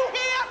welcome you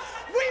here.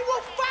 We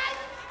will fight.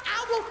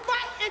 I will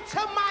fight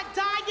until my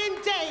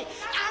dying day.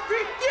 I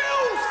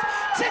refuse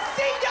to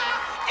see y'all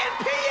in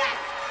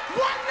PS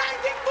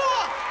 194.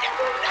 It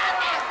will not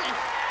happen.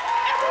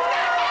 It will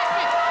not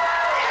happen.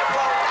 It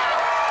will not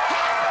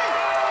happen.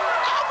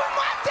 Over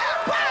my dead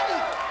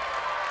body.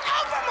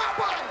 Over my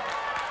body.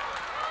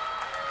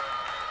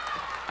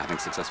 I think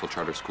successful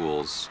charter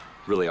schools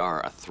really are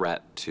a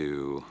threat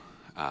to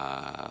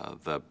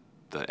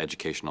the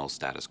educational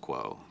status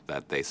quo,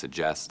 that they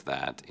suggest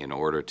that in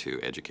order to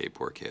educate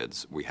poor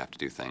kids, we have to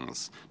do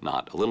things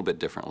not a little bit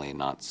differently,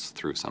 not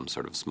through some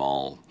sort of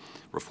small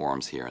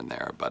reforms here and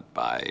there, but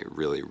by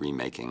really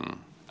remaking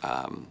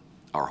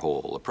our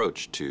whole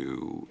approach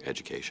to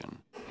education.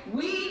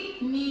 We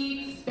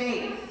need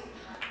space.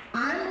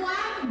 I'm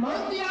black,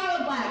 most of y'all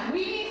are black.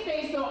 We need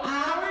space so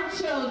our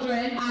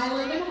children, I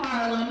live in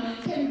Harlem,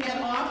 can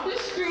get off the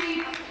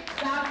streets,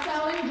 stop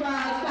selling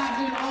drugs, stop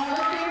doing all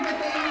the things that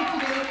they need to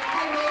do,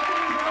 and they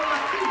can grow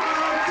up to go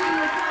to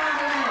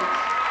college.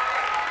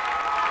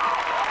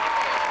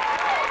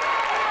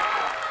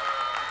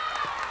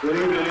 Good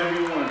evening,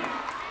 everyone.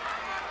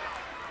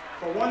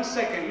 For 1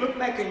 second, look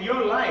back in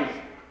your life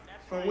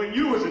from when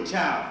you was a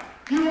child.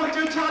 You want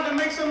your child to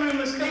make some of the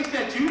mistakes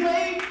that you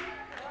made?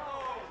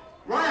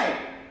 Right.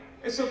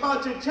 It's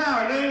about your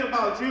child. It ain't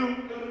about you.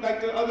 Like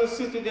the other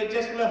sister that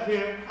just left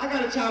here. I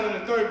got a child in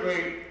the 3rd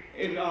grade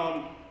in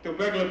the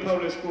regular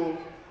public school.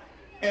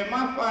 And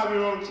my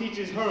 5-year-old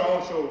teaches her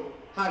also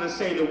how to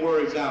say the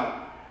words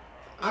out.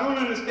 I don't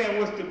understand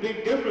what's the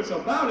big difference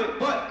about it,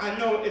 but I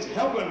know it's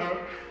helping her,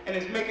 and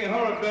it's making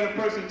her a better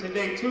person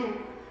today too.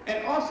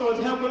 And also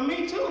it's helping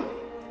me too.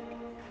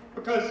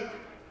 Because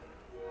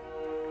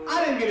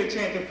I didn't get a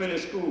chance to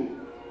finish school.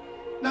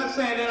 Not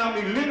saying that I'm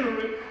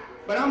illiterate,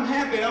 but I'm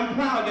happy, I'm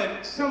proud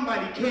that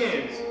somebody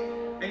cares.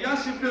 And y'all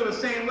should feel the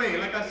same way.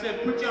 Like I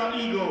said, put y'all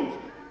egos,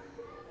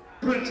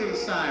 put it to the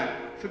side.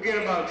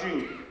 Forget about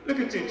you. Look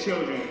at your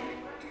children.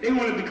 They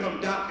want to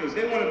become doctors.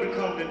 They want to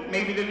become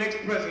maybe the next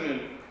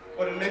president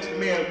or the next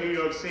mayor of New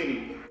York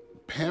City.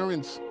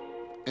 Parents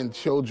and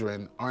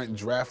children aren't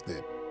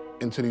drafted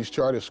into these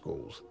charter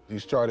schools.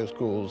 These charter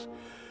schools,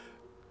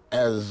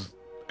 as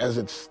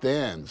it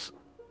stands,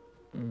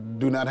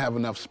 do not have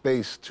enough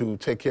space to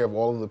take care of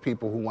all of the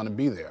people who want to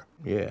be there.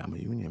 Yeah, I'm a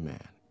union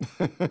man.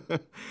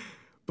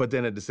 But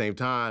then at the same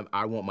time,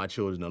 I want my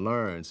children to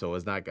learn. So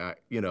it's not,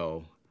 me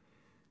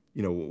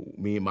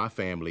and my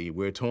family,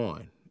 we're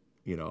torn.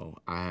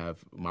 I have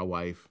my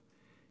wife,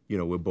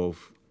 we're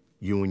both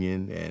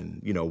union,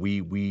 and,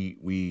 we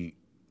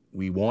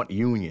want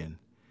union,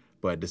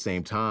 but at the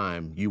same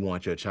time, you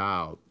want your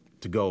child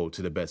to go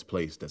to the best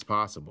place that's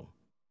possible.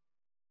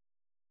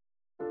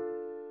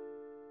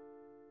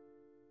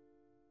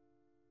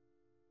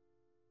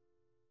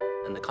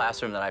 In the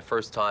classroom that I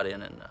first taught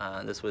in, and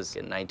this was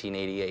in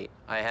 1988,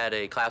 I had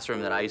a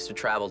classroom that I used to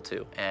travel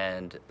to,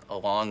 and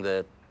along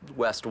the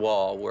west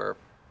wall were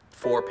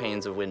 4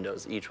 panes of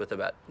windows, each with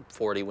about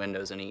 40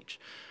 windows in each.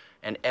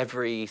 And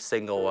every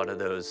single one of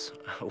those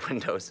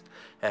windows,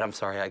 and I'm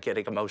sorry, I get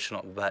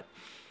emotional, but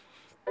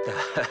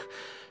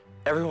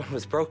everyone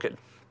was broken.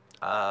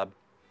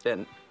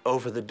 And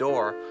over the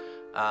door,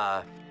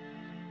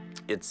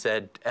 it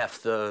said,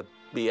 F the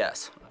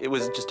BS. It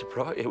was just a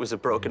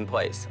broken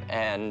place,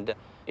 and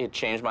it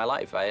changed my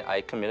life.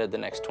 I committed the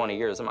next 20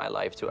 years of my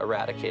life to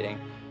eradicating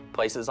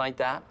places like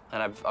that,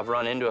 and I've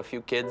run into a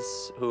few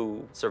kids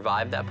who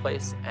survived that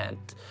place, and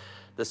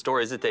the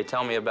stories that they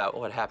tell me about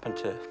what happened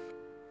to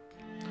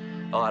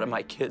a lot of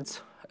my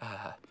kids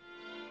are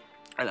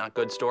not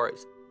good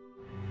stories.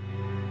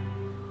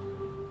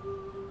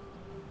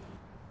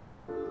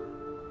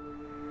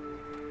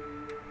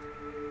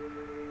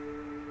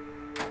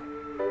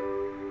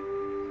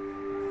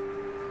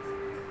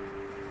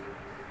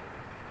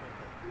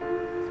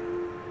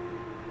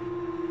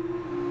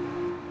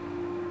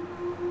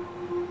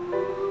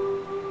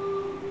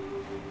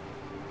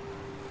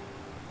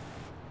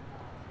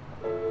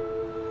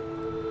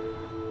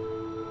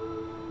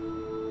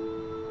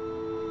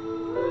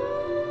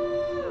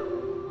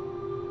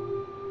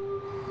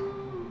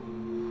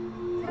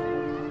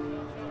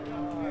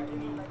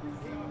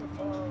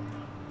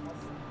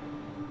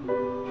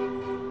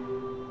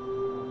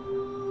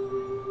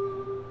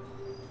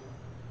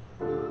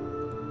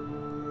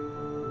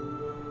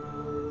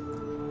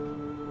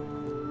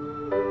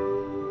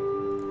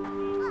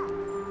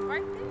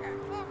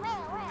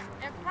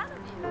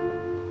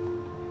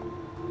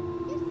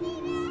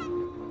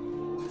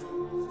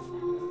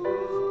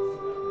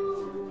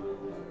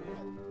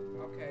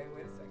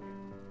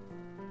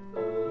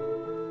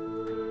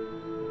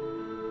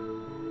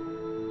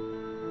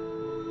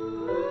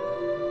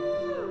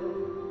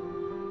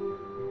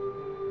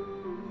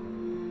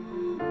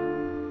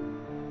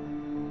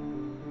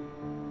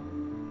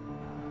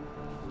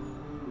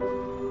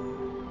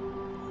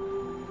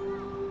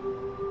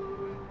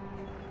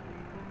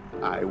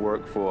 I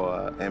work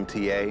for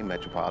MTA,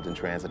 Metropolitan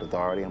Transit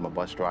Authority. I'm a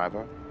bus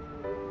driver.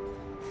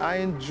 I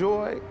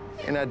enjoy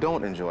and I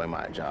don't enjoy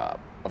my job.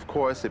 Of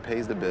course, it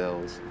pays the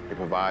bills. It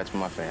provides for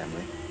my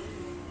family.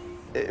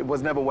 It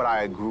was never what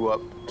I grew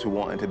up to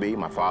wanting to be.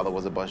 My father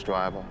was a bus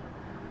driver.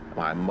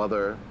 My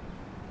mother,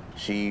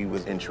 she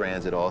was in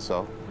transit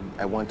also.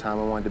 At one time,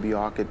 I wanted to be an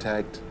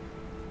architect.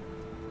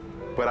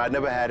 But I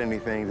never had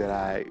anything that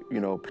I,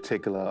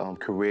 particular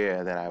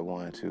career that I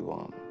wanted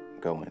to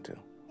go into.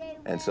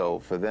 And so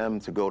for them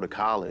to go to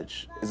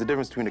college, there's a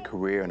difference between a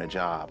career and a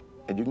job.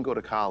 And you can go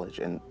to college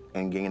and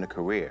gain a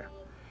career.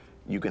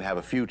 You can have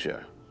a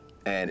future.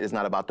 And it's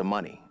not about the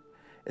money.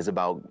 It's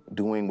about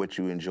doing what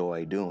you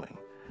enjoy doing.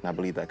 And I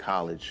believe that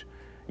college,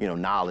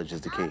 knowledge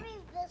is the key.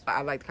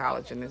 I like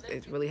college, and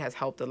it really has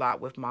helped a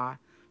lot with my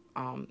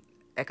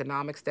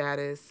economic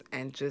status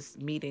and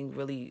just meeting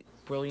really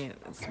brilliant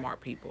and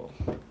smart people.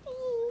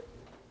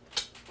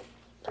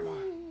 Come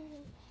on.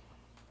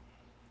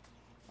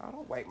 Oh,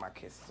 don't wipe my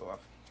kisses off.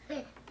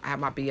 I have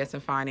my BS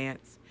in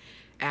finance.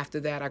 After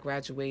that, I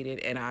graduated,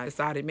 and I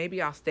decided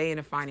maybe I'll stay in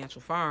a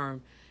financial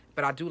firm,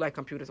 but I do like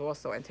computers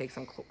also and take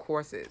some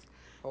courses.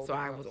 So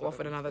I was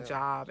offered another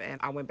job, and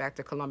I went back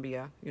to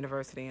Columbia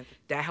University, and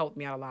that helped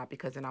me out a lot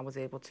because then I was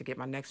able to get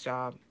my next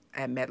job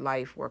at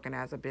MetLife working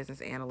as a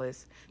business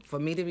analyst. For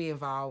me to be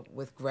involved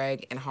with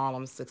Greg and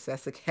Harlem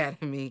Success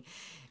Academy,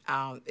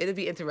 it'll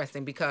be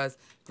interesting because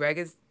Greg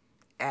is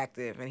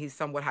active and he's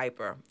somewhat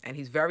hyper and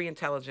he's very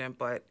intelligent,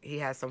 but he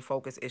has some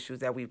focus issues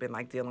that we've been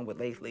dealing with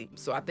lately.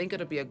 So I think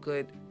it'll be a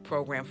good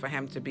program for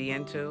him to be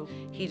into.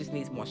 He just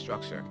needs more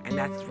structure, and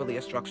that's really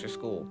a structure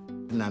school.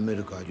 In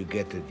America, you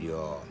get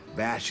your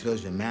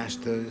bachelor's and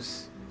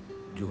master's,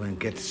 you can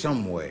get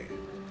somewhere.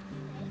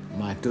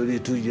 My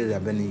 32 years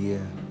I've been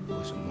here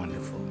was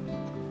wonderful.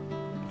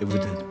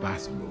 Everything's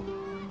possible.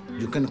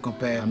 You can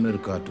compare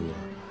America to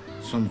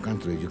some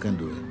countries, you can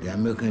do it. The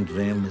American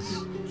dream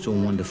is so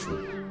wonderful.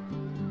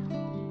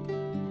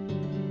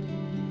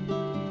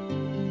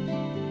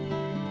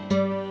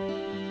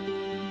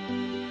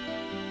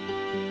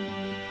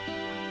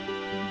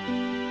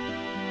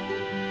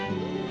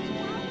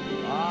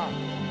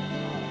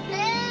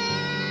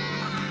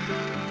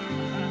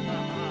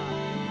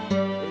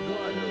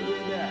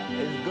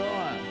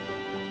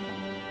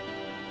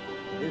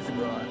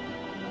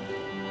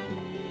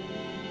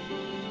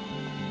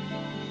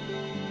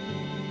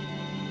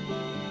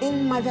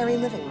 In my very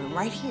living room,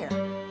 right here,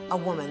 a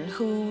woman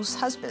whose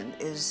husband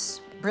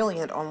is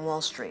brilliant on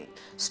Wall Street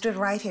stood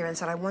right here and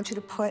said, I want you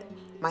to put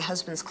my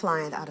husband's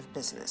client out of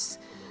business.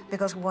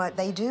 Because what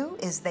they do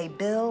is they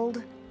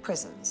build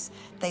prisons.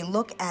 They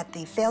look at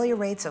the failure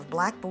rates of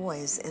black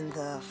boys in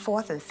the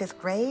 4th and 5th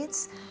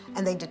grades,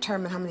 and they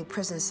determine how many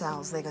prison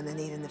cells they're going to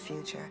need in the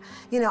future.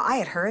 I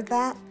had heard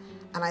that,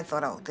 and I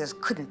thought, oh, this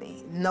couldn't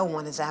be. No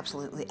one is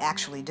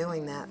actually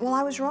doing that. Well,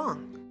 I was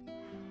wrong.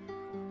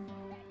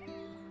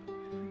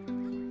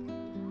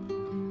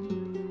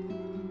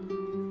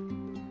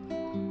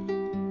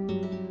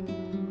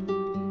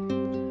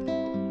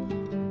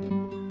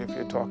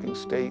 Talking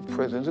state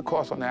prisons, it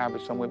costs on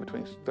average somewhere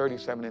between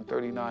 $37,000 and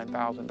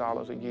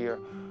 $39,000 a year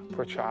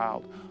per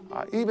child.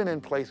 Even in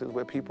places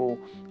where people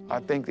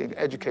think that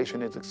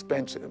education is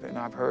expensive, and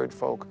I've heard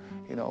folk,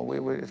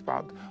 it's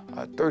about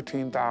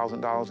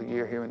 $13,000 a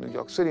year here in New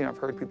York City, and I've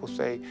heard people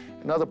say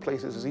in other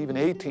places it's even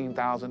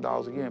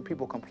 $18,000 a year, and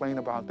people complain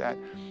about that.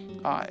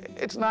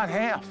 It's not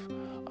half,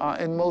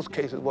 in most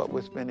cases, what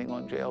we're spending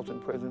on jails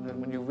and prisons, and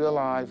when you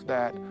realize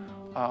that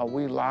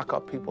we lock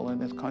up people in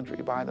this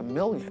country by the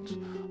millions,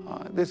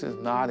 this is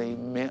not a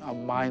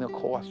minor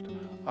cost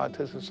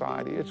to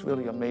society. It's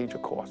really a major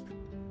cost.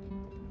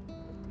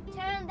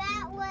 Turn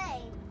that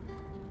way.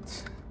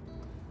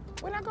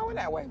 We're not going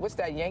that way. What's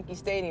that, Yankee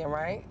Stadium,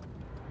 right?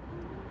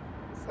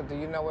 So do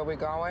you know where we're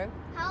going?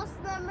 House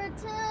number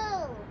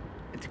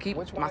 2. To keep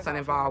my son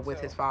involved with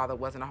his father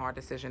wasn't a hard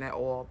decision at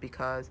all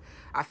because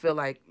I feel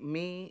like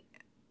my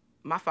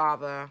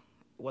father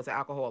was an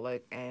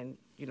alcoholic and,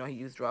 he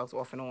used drugs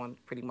off and on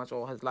pretty much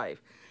all his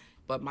life.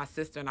 But my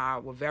sister and I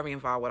were very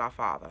involved with our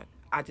father.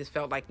 I just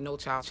felt like no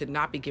child should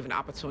not be given the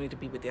opportunity to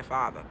be with their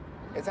father.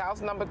 Is house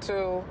number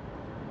 2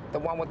 the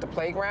one with the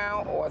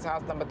playground, or is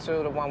house number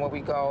 2 the one where we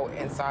go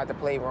inside the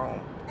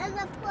playroom? In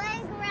the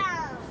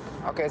playground.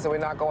 Okay, so we're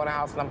not going to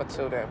house number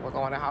 2 then. We're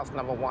going to house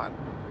number 1.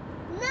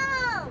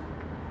 No!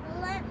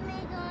 Let me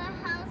go to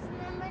house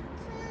number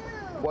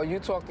 2. Well, you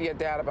talk to your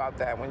dad about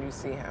that when you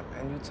see him,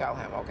 and you tell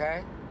him,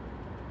 okay?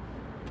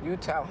 You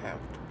tell him.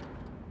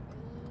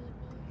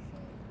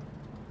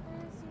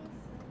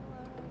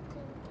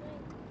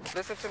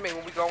 Listen to me,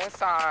 when we go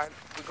inside,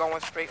 we're going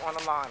straight on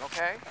the line,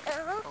 okay?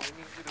 Uh-huh. So we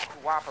need you to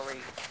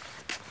cooperate.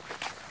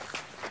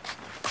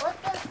 What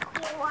does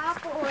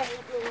cooperate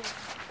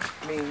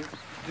mean? Means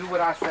do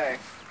what I say.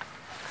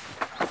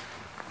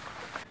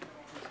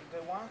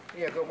 Good one?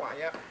 Yeah, good one,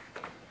 yep.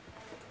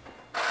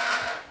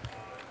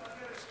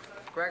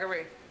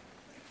 Gregory.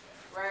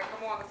 Greg,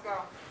 come on, let's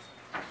go.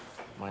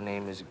 My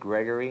name is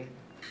Gregory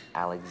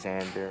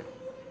Alexander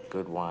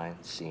Goodwine,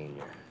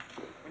 Sr.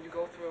 When you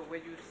go through where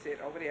you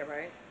sit, over there,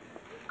 right?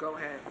 Go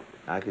ahead.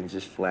 I can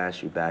just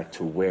flash you back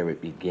to where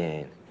it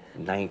began,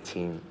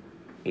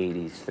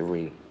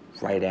 1983,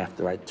 right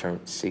after I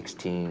turned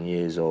 16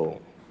 years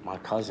old. My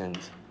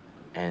cousins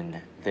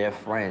and their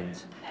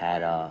friends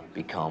had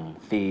become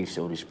thieves,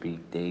 so to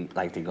speak. They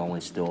like to go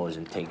in stores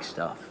and take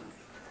stuff.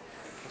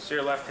 See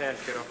your left hand,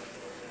 kiddo.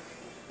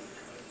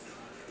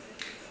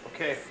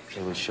 Okay.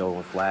 They would show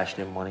and flash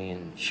their money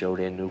and show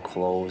their new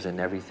clothes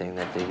and everything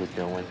that they were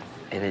doing.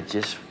 And it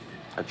just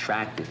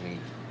attracted me.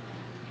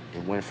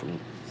 It went from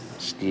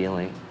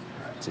stealing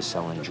to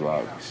selling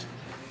drugs.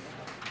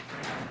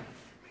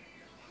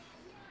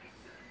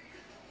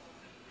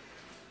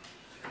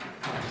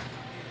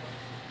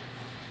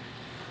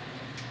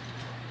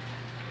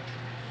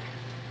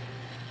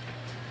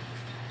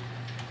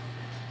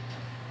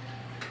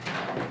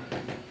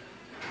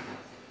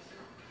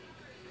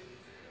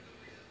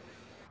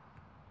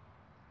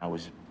 I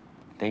was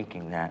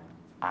thinking that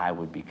I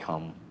would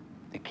become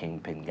the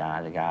kingpin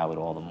guy, the guy with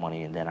all the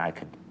money, and then I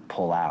could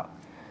pull out.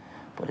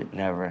 But it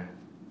never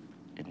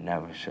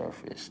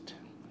surfaced.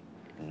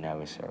 It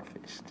never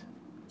surfaced.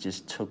 It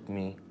just took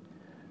me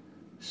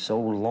so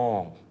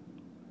long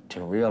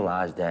to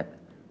realize that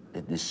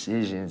the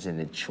decisions and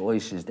the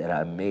choices that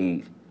I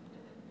made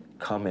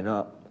coming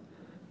up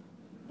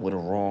were the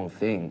wrong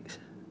things,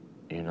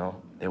 you know?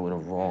 They were the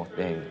wrong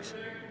things.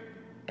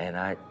 And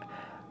I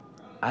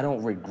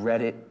don't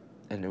regret it,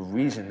 and the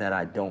reason that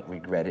I don't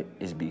regret it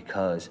is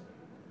because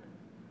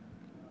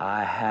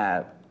I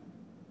have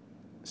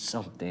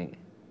something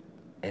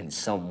and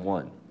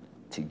someone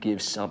to give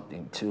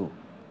something to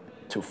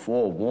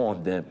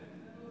forewarn them,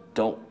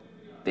 don't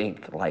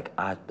think like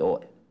I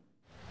thought.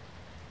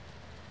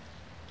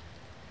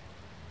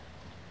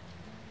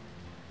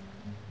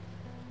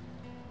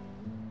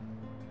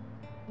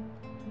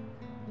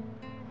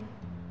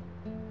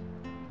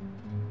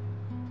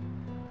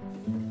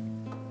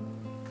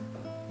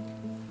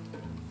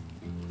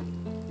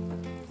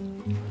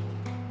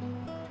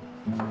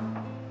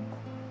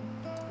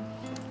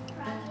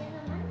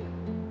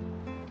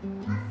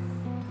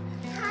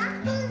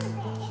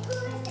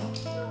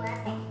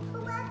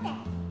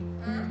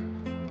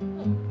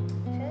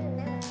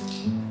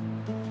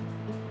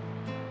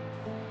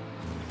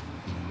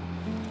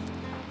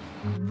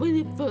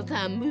 First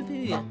time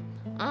moving here,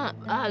 I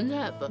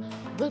never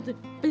been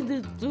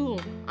to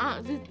school.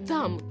 I just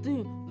come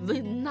to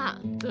the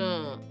not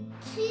done.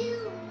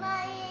 2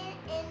 lions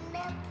in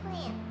the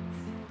plants.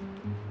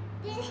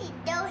 Then he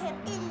threw him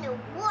in the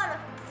water.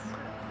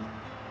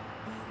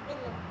 In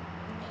the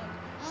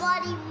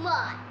muddy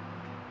mud.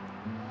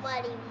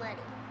 Muddy.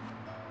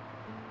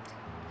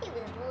 He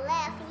was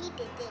laughing. He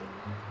did it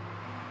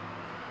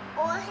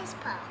on his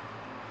paw.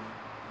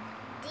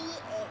 The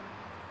end.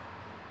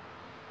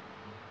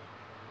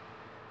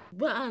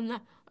 But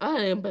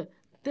I am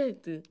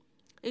protected.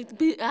 It's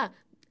been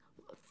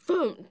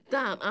first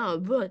time I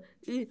run.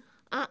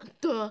 I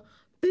saw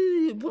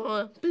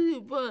people,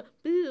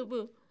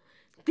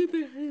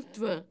 different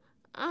history.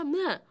 I'm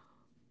not.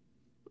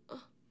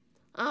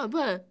 I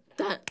run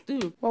that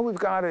too. Well, we've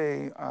got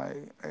a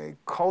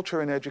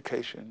culture in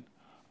education,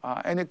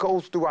 and it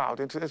goes throughout.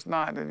 It's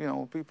not, you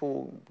know,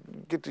 people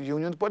get the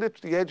unions, but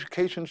it's the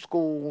education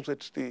schools,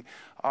 it's the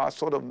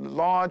sort of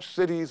large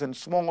cities and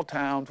small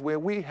towns where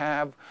we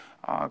have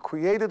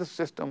created a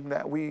system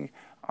that we,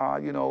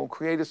 you know,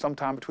 created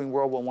sometime between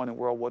World War I and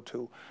World War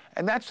II.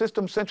 And that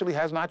system essentially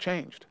has not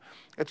changed.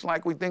 It's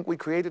like we think we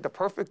created the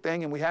perfect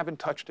thing and we haven't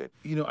touched it.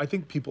 You know, I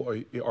think people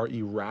are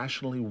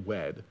irrationally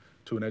wed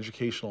to an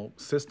educational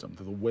system,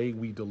 to the way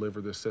we deliver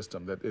this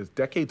system that is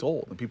decades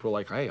old. And people are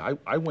like, hey,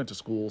 I went to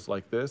schools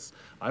like this,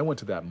 I went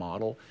to that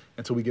model.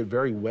 And so we get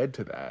very wed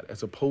to that,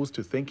 as opposed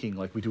to thinking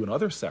like we do in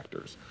other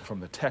sectors, from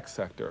the tech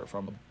sector,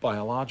 from the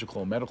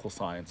biological and medical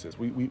sciences.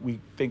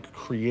 We think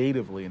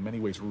creatively, in many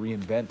ways,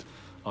 reinvent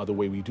the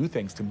way we do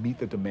things to meet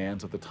the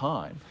demands of the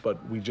time.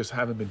 But we just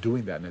haven't been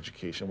doing that in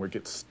education, where it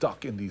gets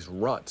stuck in these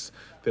ruts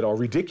that are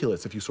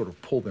ridiculous if you sort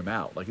of pull them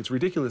out. Like, it's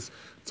ridiculous,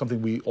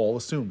 something we all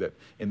assume, that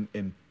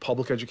in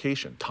public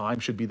education, time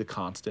should be the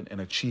constant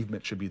and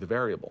achievement should be the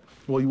variable.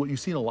 Well, what you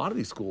see in a lot of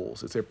these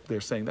schools is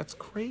they're saying, that's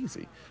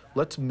crazy.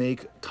 Let's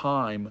make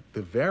time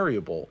the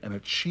variable and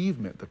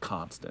achievement the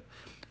constant.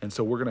 And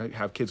so we're going to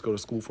have kids go to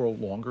school for a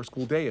longer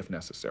school day if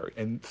necessary.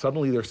 And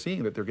suddenly they're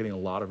seeing that they're getting a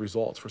lot of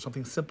results for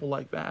something simple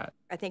like that.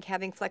 I think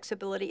having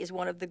flexibility is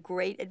one of the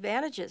great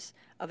advantages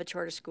of a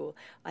charter school.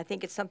 I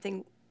think it's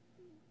something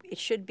it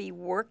should be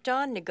worked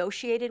on,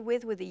 negotiated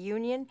with the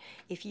union.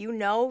 If you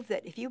know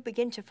that, if you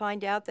begin to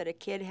find out that a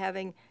kid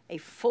having a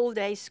full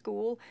day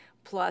school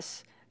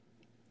plus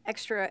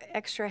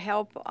extra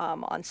help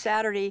on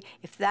Saturday,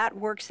 if that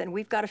works, then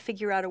we've got to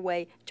figure out a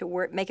way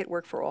to make it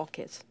work for all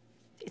kids.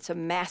 It's a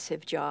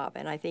massive job,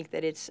 and I think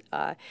that it's,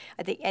 I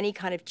think any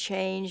kind of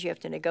change, you have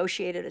to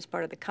negotiate it as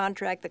part of the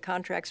contract. The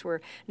contracts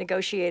were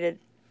negotiated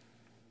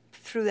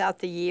throughout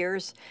the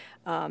years.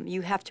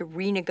 You have to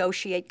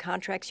renegotiate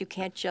contracts. You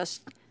can't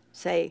just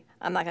say,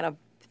 I'm not going to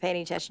pay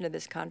any attention to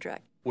this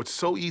contract. What's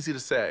so easy to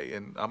say,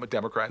 and I'm a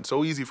Democrat, and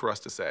so easy for us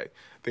to say,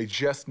 they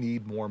just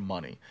need more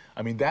money.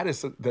 I mean,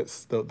 that's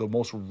the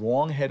most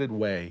wrong-headed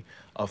way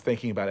of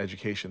thinking about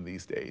education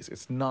these days.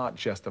 It's not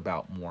just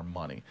about more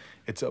money.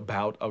 It's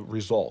about a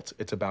result.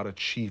 It's about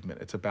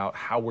achievement. It's about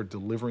how we're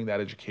delivering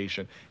that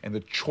education and the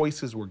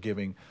choices we're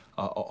giving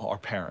our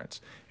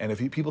parents. And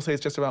if people say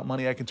it's just about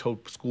money, I can tell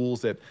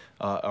schools that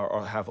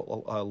have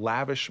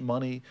lavish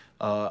money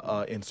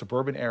in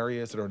suburban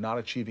areas that are not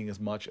achieving as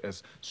much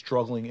as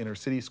struggling inner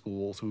city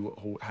schools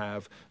who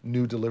have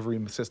new delivery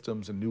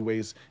systems and new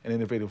ways and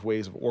innovative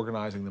ways of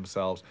organizing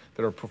themselves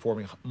that are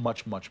performing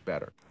much, much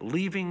better.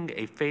 Leaving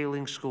a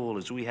failing school,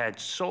 as we had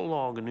so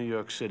long in New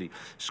York City,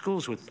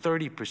 schools with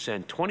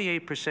 30%,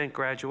 28%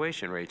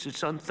 graduation rates,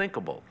 it's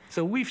unthinkable.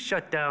 So we've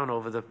shut down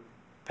over the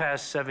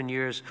past 7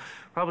 years,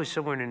 probably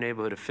somewhere in the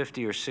neighborhood of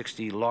 50 or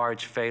 60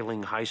 large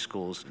failing high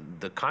schools.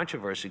 The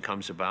controversy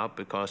comes about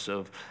because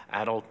of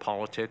adult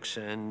politics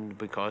and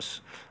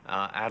because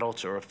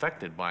adults are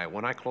affected by it.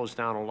 When I close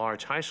down a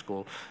large high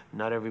school,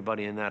 not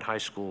everybody in that high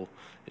school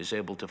is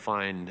able to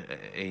find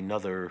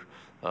another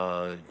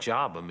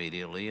job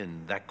immediately,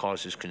 and that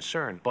causes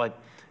concern. But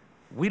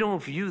we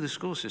don't view the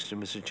school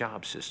system as a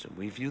job system.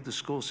 We view the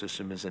school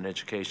system as an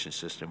education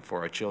system for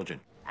our children.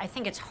 I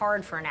think it's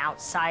hard for an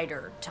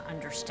outsider to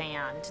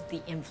understand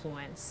the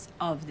influence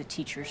of the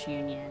teachers'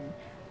 union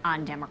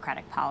on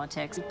democratic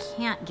politics. You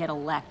can't get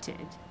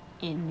elected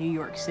in New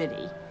York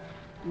City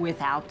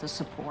without the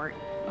support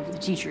of the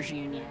teachers'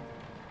 union.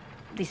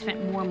 They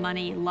spent more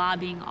money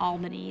lobbying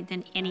Albany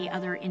than any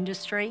other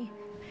industry.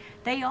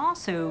 They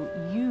also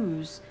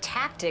use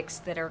tactics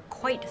that are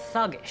quite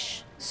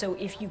thuggish. So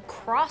if you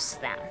cross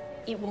them,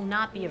 it will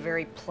not be a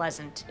very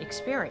pleasant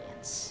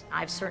experience.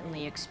 I've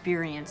certainly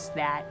experienced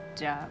that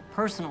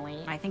personally.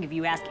 I think if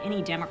you ask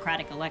any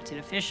Democratic elected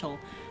official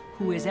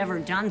who has ever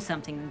done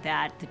something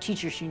that the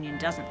teachers union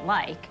doesn't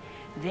like,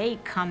 they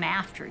come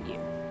after you.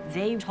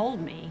 They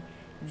told me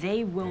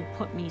they will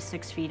put me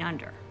 6 feet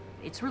under.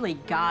 It's really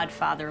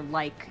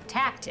Godfather-like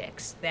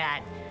tactics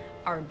that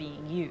are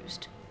being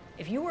used.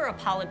 If you were a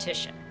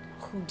politician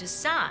who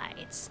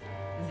decides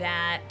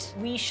that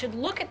we should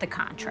look at the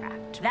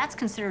contract, that's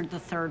considered the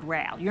third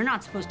rail. You're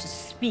not supposed to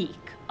speak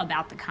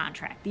about the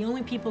contract. The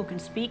only people who can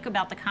speak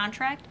about the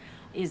contract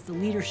is the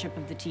leadership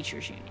of the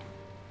teachers union.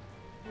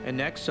 And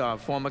next, our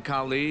former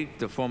colleague,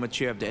 the former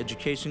chair of the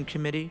Education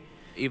Committee,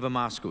 Eva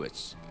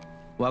Moskowitz.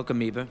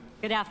 Welcome, Eva.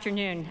 Good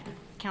afternoon,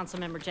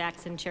 Councilmember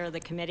Jackson, chair of the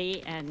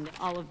committee, and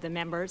all of the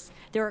members.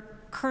 There are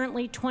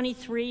currently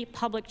 23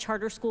 public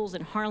charter schools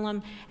in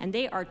Harlem, and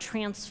they are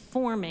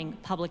transforming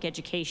public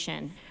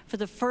education. For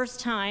the first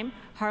time,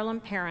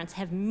 Harlem parents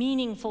have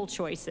meaningful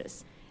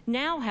choices.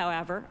 Now,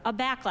 however, a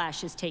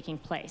backlash is taking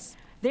place.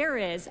 There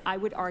is, I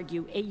would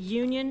argue, a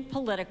union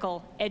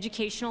political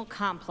educational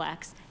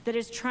complex that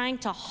is trying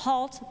to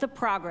halt the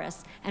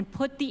progress and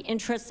put the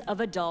interests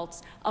of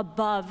adults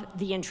above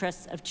the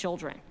interests of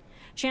children.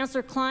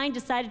 Chancellor Klein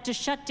decided to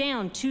shut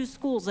down 2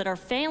 schools that are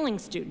failing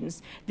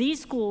students.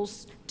 These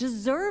schools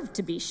deserve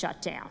to be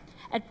shut down.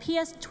 At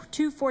PS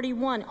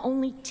 241,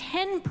 only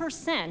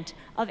 10%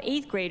 of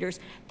 8th graders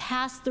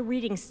passed the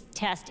reading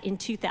test in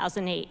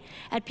 2008.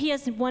 At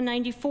PS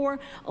 194,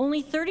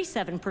 only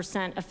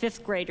 37% of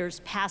 5th graders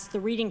passed the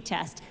reading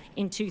test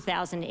in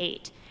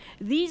 2008.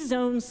 These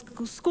zone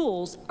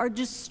schools are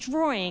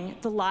destroying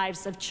the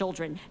lives of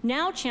children.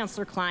 Now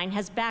Chancellor Klein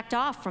has backed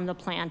off from the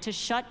plan to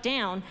shut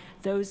down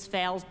those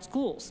failed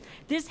schools.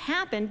 This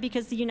happened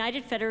because the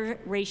United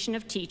Federation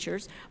of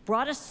Teachers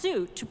brought a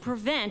suit to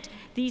prevent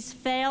these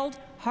failed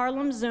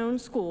Harlem zone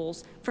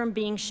schools from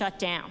being shut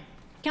down.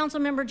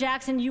 Councilmember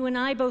Jackson, you and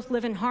I both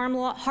live in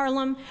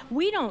Harlem.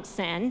 We don't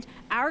send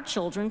our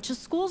children to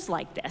schools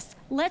like this.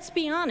 Let's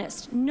be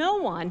honest, no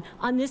one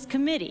on this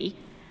committee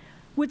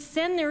would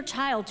send their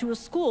child to a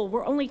school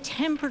where only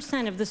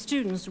 10% of the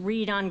students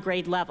read on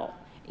grade level.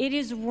 It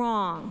is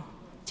wrong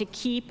to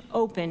keep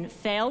open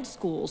failed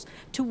schools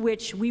to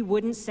which we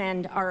wouldn't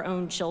send our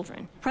own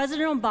children.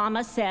 President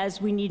Obama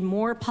says we need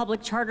more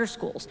public charter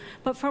schools,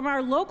 but from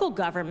our local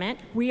government,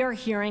 we are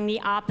hearing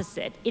the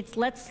opposite. It's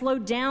let's slow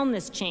down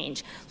this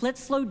change.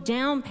 Let's slow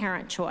down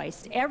parent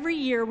choice. Every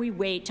year we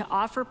wait to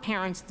offer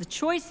parents the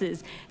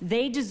choices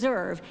they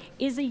deserve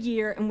is a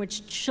year in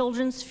which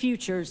children's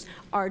futures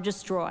are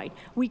destroyed.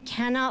 We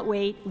cannot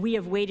wait. We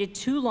have waited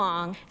too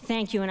long.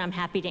 Thank you, and I'm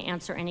happy to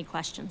answer any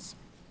questions.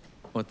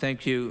 Well,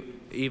 thank you,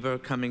 Eva,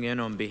 coming in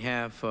on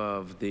behalf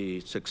of the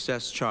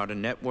Success Charter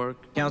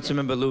Network.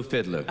 Councilmember Lou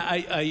Fidler.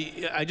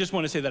 I just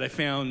want to say that I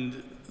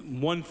found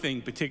one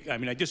thing particular. I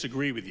mean, I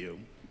disagree with you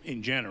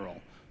in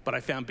general, but I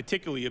found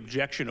particularly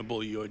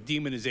objectionable your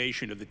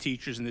demonization of the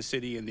teachers in the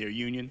city and their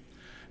union.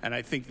 And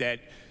I think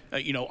that,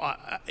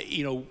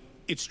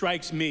 it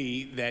strikes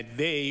me that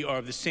they are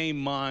of the same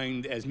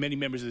mind as many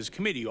members of this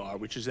committee are,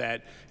 which is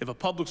that if a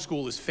public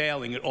school is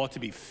failing, it ought to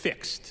be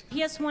fixed.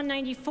 PS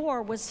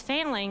 194 was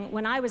failing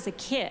when I was a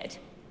kid.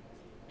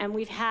 And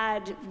we've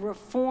had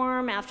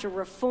reform after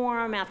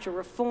reform after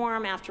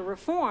reform after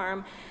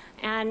reform.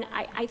 And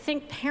I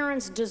think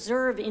parents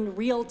deserve in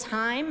real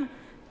time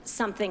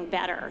something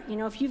better. You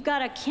know, if you've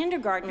got a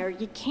kindergartner,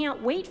 you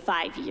can't wait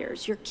 5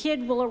 years. Your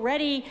kid will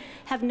already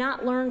have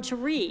not learned to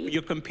read.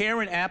 You're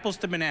comparing apples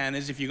to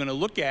bananas if you're going to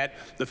look at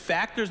the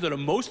factors that are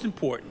most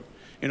important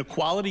in a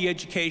quality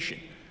education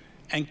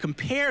and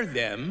compare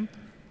them.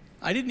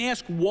 I didn't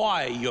ask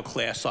why your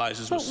class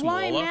sizes were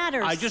smaller. But why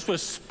matters? I just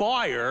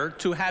aspire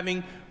to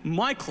having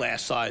my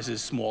class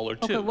sizes smaller,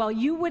 too. Okay, well,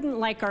 you wouldn't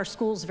like our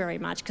schools very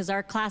much because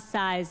our class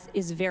size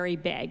is very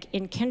big.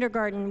 In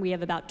kindergarten, we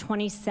have about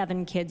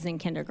 27 kids in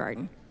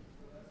kindergarten.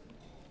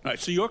 All right,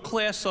 so your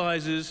class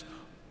sizes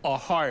are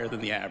higher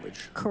than the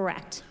average.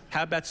 Correct.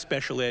 How about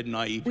special ed and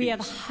IEPs? We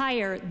have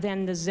higher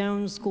than the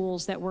zone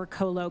schools that we're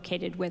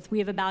co-located with. We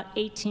have about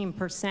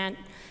 18%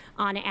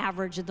 on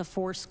average of the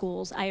 4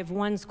 schools. I have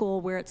one school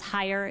where it's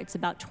higher, it's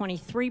about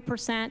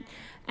 23%,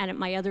 and at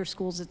my other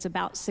schools, it's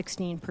about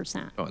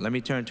 16%. Oh, let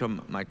me turn to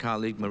my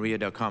colleague, Maria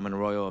Del Carmen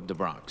Arroyo of the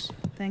Bronx.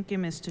 Thank you,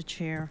 Mr.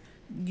 Chair.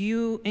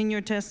 You, in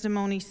your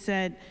testimony,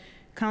 said,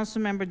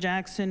 Councilmember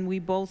Jackson, we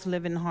both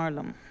live in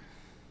Harlem.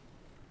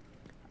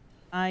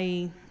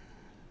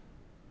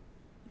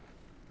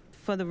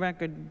 For the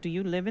record, do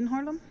you live in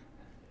Harlem?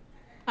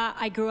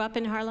 I grew up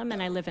in Harlem,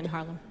 and I live in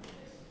Harlem.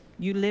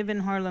 You live in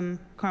Harlem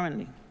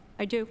currently?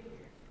 I do.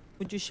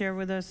 Would you share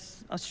with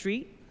us a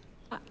street?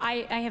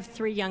 I have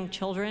 3 young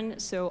children,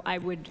 so I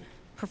would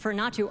prefer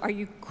not to. Are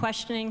you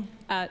questioning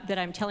that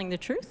I'm telling the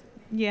truth?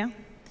 Yeah,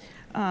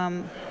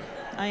 I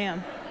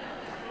am.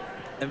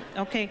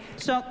 Okay,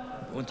 so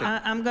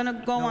I'm going to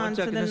go on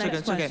to the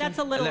next question. That's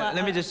a little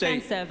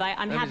offensive.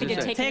 I'm happy to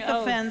take an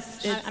oath.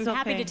 Offense. I'm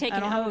happy to take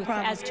an oath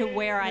as to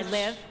where I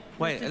live.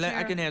 Wait,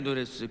 I can handle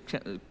this.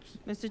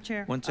 Mr.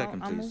 Chair. One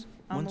second, please.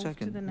 I'll move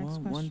to the next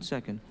question. One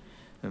second.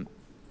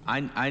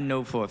 I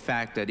know for a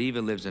fact that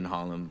Eva lives in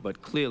Harlem,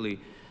 but clearly,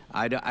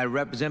 I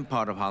represent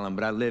part of Harlem,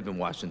 but I live in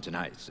Washington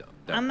Heights. So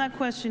I'm not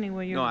questioning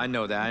where you're. No, I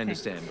know that. I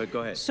understand, but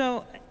go ahead.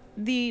 So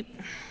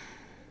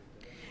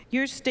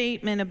your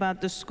statement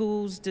about the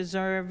schools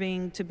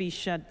deserving to be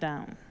shut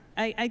down,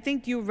 I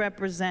think you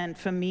represent,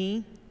 for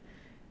me,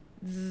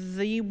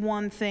 the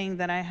one thing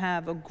that I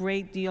have a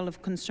great deal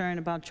of concern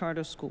about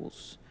charter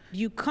schools.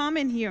 You come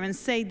in here and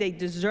say they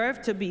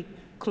deserve to be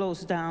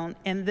closed down,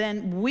 and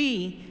then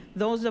we,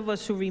 those of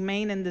us who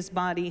remain in this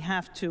body,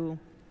 have to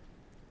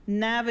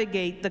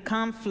navigate the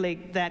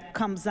conflict that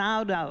comes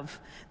out of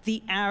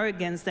the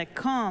arrogance that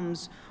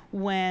comes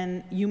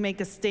when you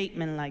make a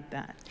statement like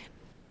that.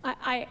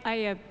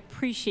 I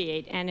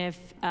appreciate, and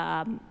if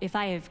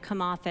I have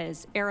come off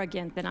as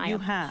arrogant, then I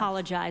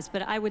apologize,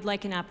 but I would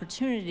like an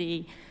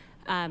opportunity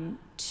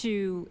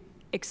to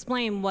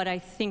explain what I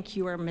think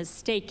you are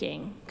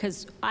mistaking,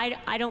 because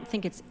I don't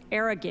think it's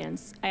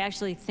arrogance. I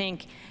actually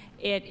think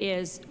it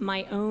is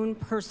my own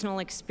personal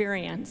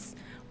experience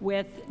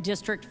with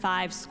District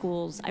 5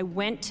 schools. I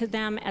went to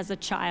them as a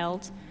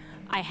child.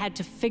 I had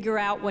to figure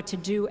out what to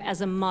do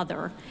as a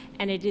mother,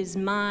 and it is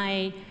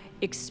my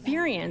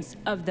experience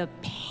of the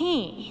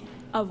pain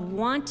of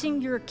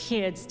wanting your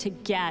kids to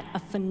get a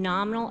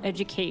phenomenal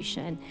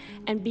education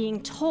and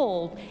being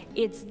told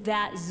it's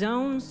that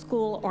zone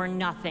school or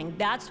nothing.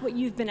 That's what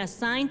you've been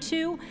assigned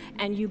to,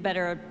 and you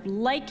better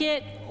like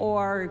it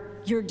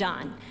or you're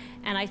done.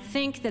 And I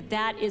think that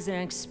that is an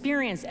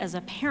experience as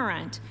a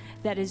parent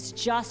that is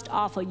just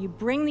awful. You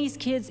bring these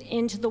kids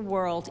into the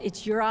world,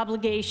 it's your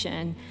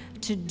obligation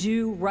to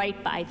do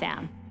right by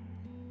them.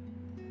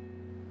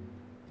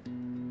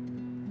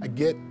 I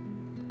get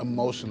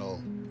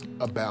emotional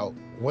about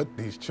what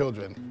these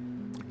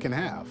children can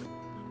have.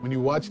 When you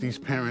watch these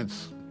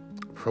parents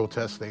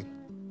protesting,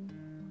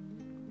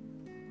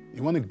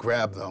 you want to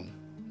grab them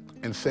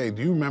and say,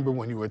 do you remember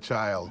when you were a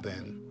child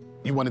and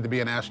you wanted to be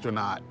an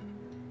astronaut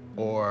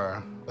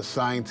or a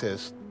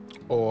scientist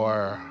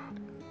or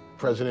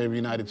President of the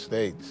United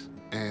States,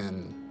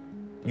 and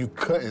you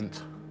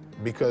couldn't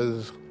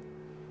because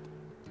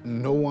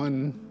no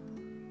one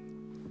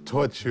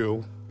taught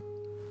you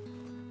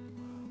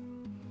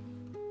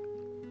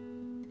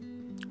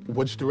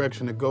which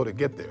direction to go to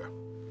get there.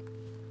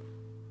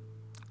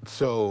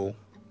 So,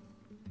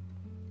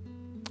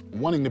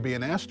 wanting to be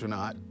an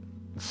astronaut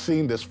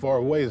seemed as far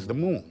away as the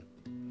moon,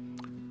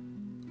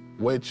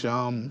 which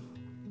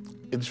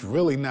it's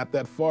really not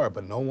that far,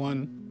 but no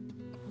one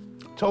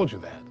told you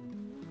that.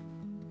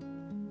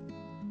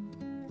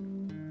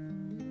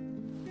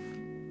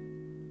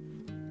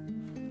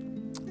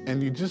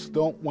 And you just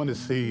don't want to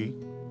see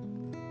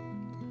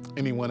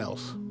anyone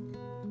else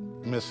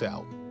miss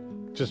out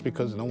just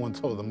because no one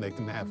told them they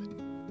can have it.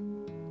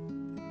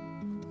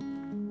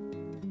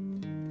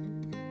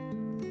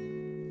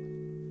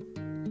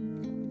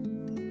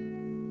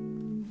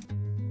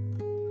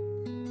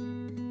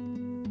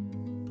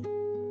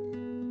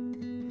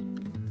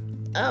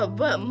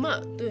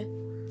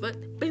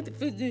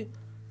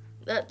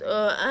 That's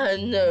all I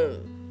know.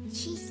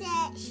 She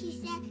said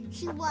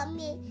she want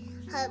me,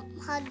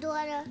 her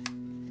daughter,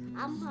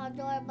 I'm her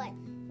daughter, but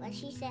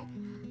she said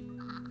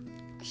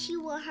she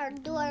want her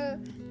daughter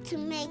to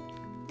make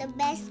the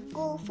best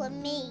school for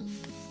me.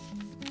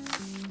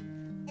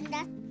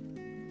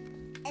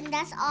 And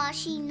that's all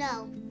she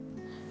know.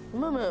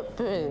 Mama,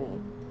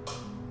 pain.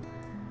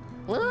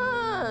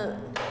 Ah,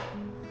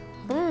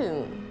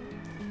 pain.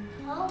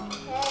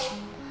 Okay.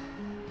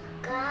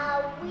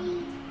 God,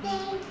 we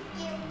thank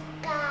you.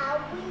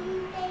 God, we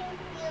thank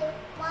you.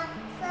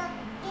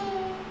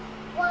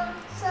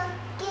 Once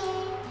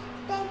again.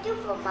 Thank you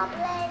for my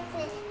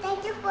blessing.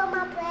 Thank you for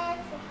my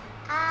blessing.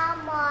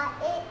 I'm on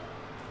it.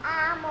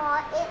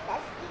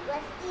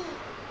 Let's eat.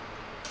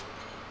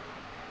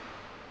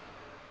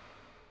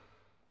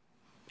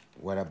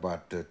 What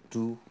about the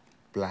 2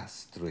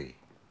 plus 3?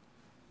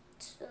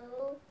 2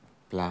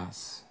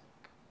 Plus.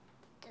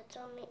 They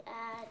told me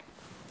add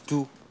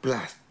 2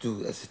 plus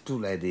 2. That's 2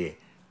 right there.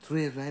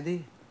 3 right there.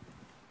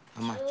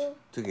 How much? 2.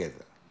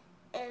 Together.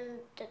 And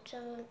they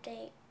told me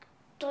take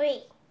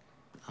 3.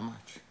 How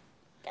much?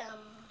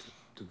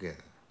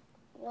 Together.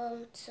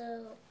 1,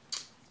 2.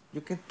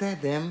 You can tell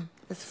them.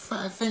 It's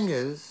 5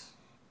 fingers.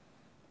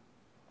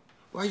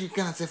 Why you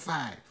can't say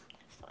 5?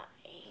 5.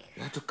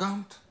 You have to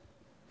count.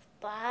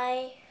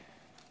 5.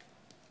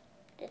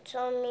 They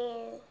told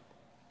me.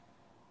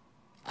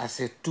 I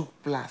said 2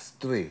 plus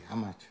 3. How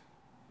much?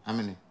 How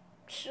many?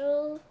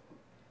 2.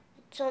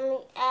 They told me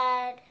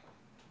add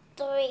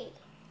 3.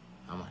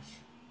 How much?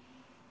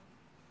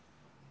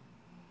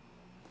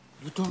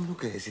 You don't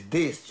look at it. It's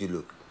this you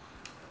look.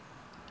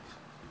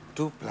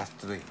 2 plus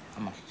 3.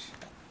 How much?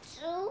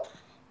 2.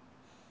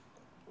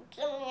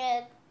 They told me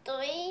add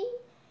 3.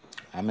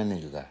 How many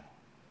you got?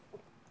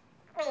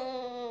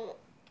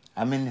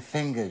 How many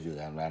fingers you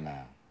got right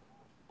now?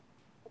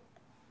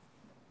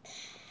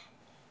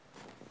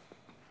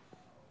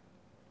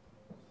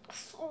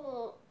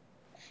 4.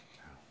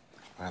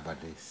 What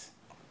about this?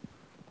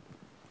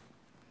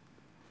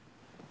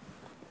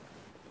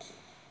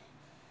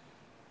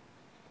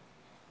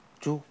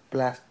 Two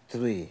plus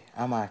 3.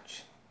 How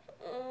much?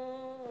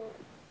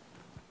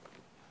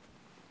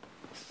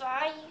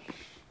 5.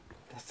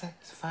 That's it.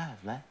 It's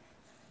 5, right?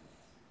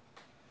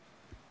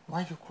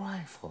 Why you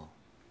cry for?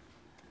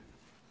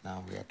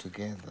 Now we are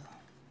together.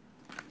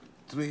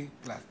 3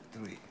 plus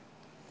 3.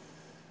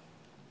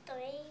 3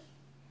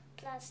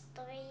 plus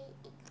 3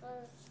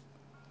 equals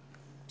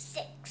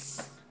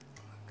 6.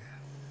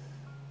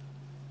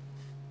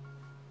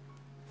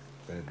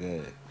 Very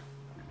good.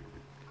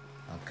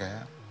 Okay.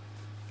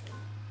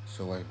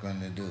 So what you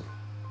gonna do?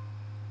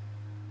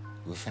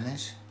 We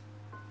finish?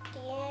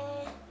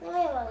 Yeah, let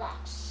me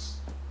relax.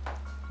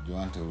 You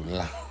want to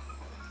relax?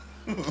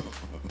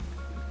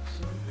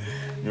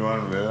 You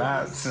want to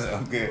relax?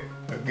 Okay,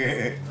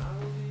 okay.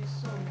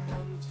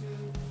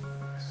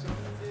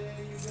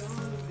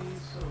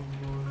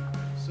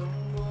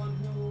 Someone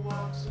who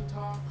walks and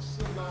talks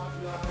a lot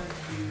like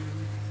you.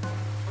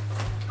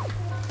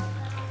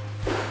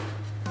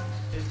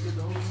 It could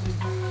only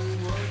do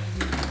what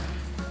you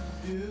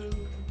do.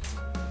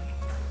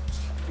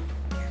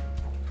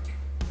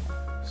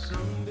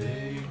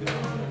 Someday you're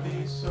gonna be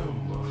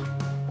someone,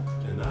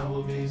 and I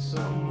will be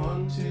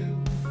someone too.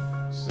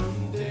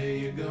 Someday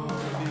you're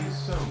gonna be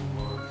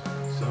someone,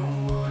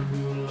 someone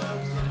who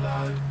loves the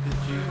life that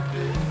you've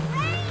been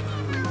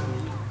through.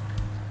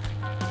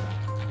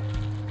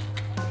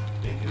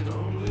 It can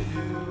only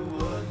do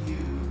what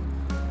you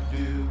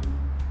do.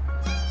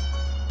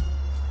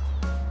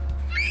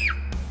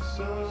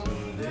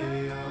 Someday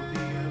I'll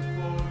be a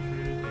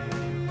portrait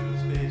painter, a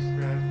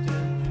spacecraft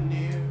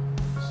engineer,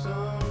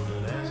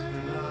 an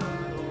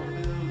astronaut or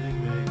building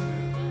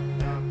maker,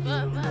 doctor,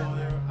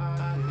 lawyer, I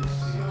can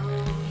see.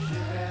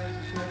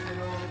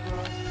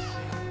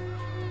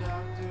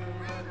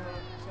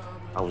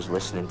 I was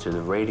listening to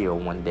the radio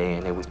one day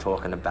and they were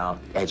talking about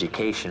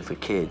education for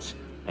kids.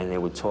 And they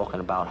were talking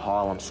about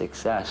Harlem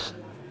Success.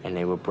 And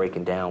they were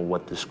breaking down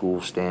what the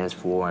school stands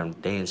for. And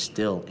they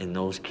instill in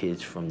those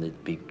kids from the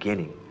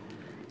beginning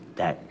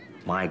that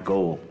my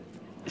goal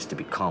is to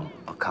become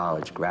a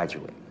college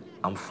graduate.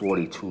 I'm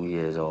 42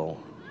 years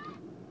old.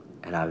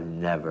 And I've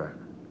never,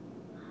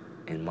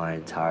 in my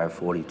entire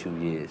 42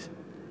 years,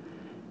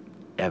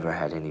 ever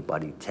had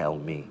anybody tell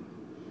me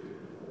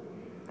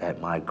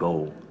that my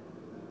goal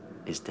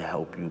is to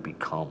help you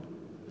become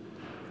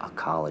a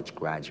college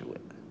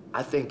graduate.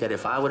 I think that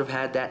if I would have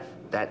had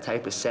that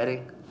type of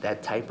setting,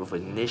 that type of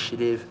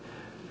initiative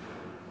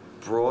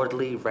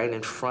broadly right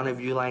in front of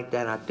you like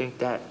that, I think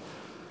that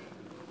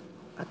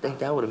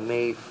would have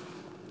made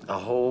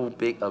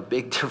a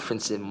big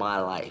difference in my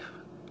life.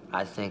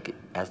 I think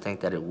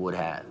that it would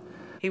have.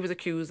 He was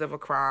accused of a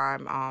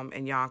crime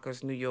in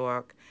Yonkers, New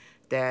York,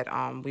 that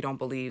we don't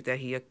believe that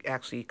he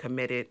actually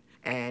committed.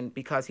 And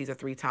because he's a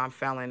 3-time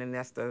felon, and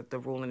that's the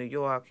rule in New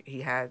York,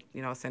 he had,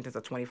 a sentence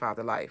of 25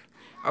 to life.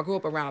 I grew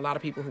up around a lot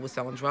of people who were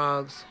selling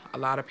drugs, a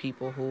lot of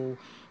people who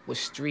were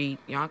street.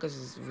 Yonkers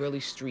is really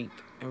street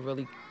and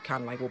really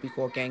kind of like what we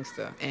call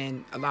gangster.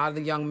 And a lot of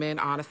the young men,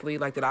 honestly,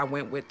 like that I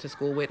went to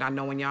school with, and I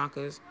know in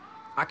Yonkers,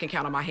 I can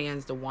count on my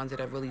hands the ones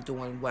that are really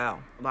doing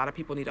well. A lot of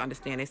people need to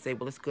understand, they say,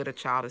 well, it's good a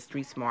child is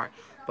street smart,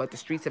 but the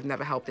streets have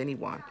never helped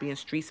anyone. Being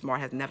street smart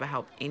has never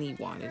helped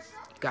anyone. It's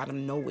got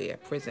them nowhere,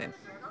 prison.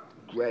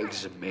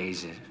 Greg's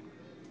amazing.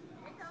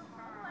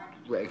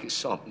 Greg is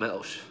something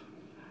else.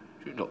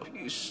 You know,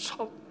 he's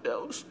something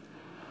else.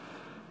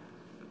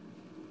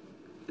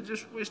 I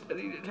just wish that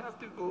he didn't have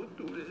to go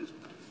through this.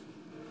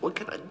 What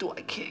can I do?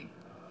 I can't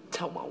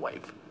tell my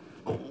wife,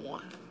 go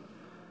on.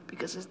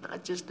 Because it's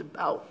not just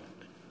about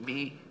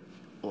me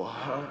or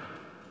her.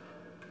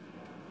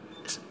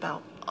 It's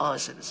about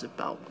us and it's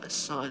about my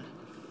son.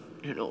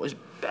 You know, as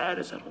bad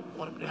as I don't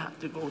want him to have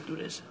to go through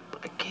this,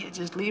 but I can't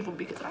just leave him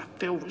because I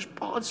feel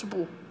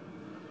responsible.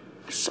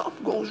 If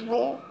something goes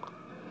wrong,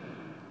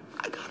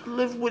 I gotta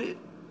live with it.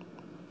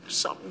 If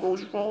something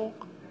goes wrong,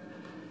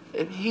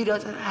 if he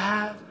doesn't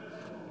have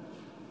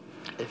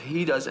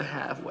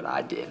what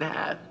I didn't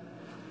have,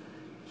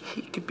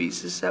 he could be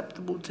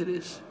susceptible to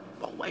this.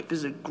 My wife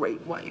is a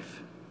great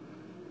wife,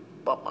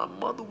 but my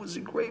mother was a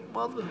great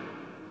mother.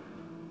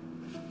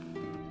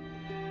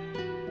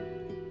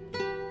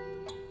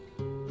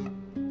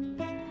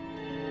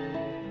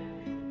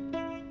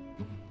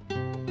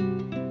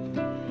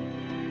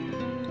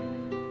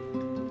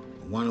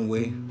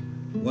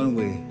 One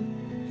way,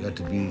 you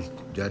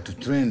have to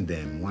train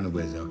them. One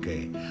way is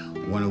okay.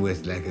 One way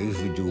is like if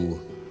you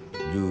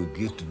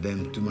give to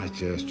them too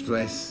much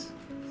stress,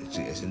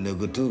 it's no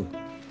good too.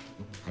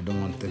 I don't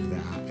want to take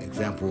the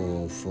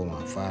example for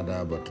my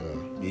father, but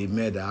he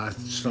made us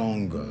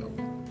stronger.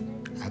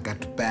 I got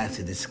to pass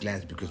in this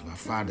class because my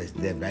father is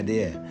there right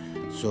there,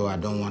 so I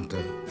don't want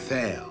to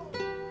fail.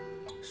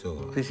 So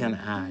Christian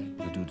and I,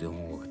 we do the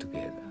homework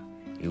together.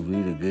 He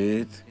really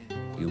good.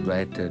 You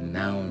write a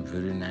noun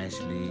very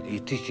nicely.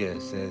 His teacher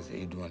says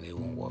he doing his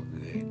homework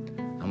good.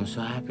 I'm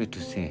so happy to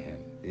see him.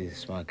 He's a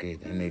smart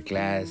kid. In the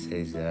class,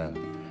 he's a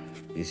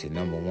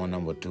number 1,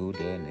 number 2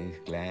 there in his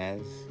class.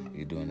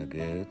 He's doing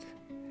good.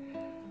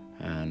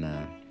 And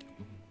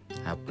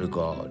I pray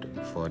God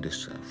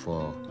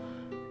for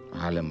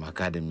Harlem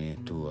Academy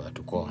to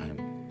call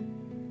him.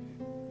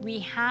 We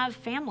have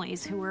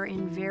families who are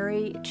in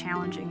very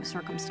challenging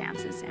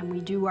circumstances, and we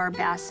do our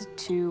best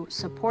to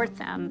support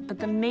them. But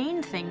the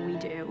main thing we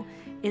do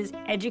is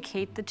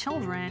educate the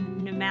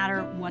children, no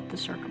matter what the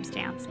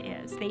circumstance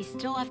is. They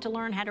still have to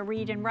learn how to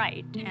read and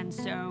write, and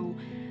so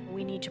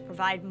we need to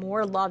provide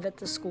more love at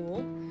the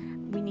school.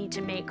 We need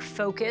to make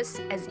focus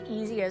as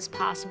easy as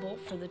possible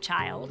for the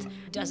child.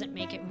 Does it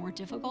make it more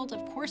difficult?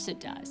 Of course it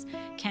does.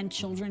 Can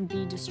children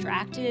be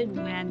distracted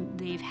when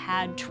they've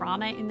had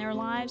trauma in their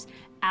lives?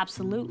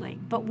 Absolutely.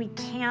 But we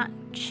can't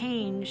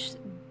change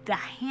the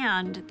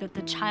hand that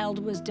the child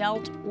was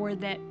dealt or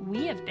that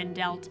we have been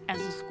dealt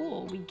as a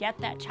school. We get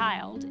that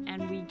child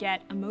and we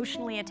get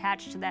emotionally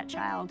attached to that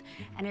child,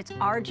 and it's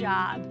our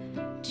job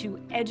to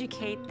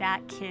educate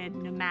that kid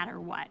no matter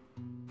what.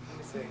 Let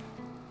me see.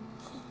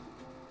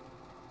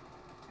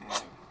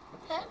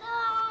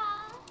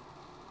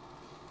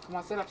 Come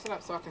on, sit up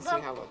so I can see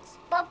how it looks.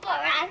 But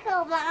Barack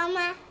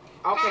Obama.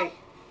 Okay.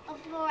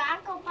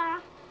 Barack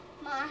Obama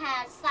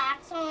has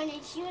socks on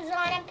and shoes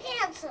on and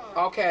pants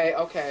on.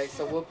 Okay,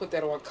 so we'll put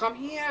that on. Come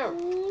here.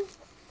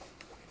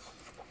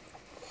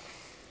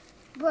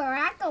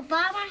 Barack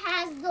Obama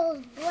has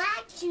those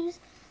black shoes,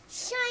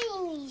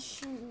 shiny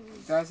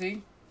shoes. Does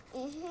he?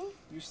 Mm-hmm.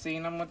 You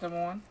seen him with them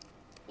on?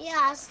 Yeah,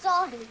 I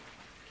saw him.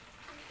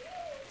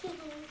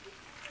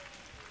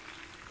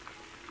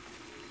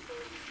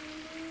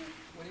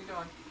 What are you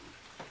doing?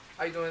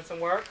 Are you doing some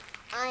work?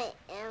 I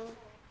am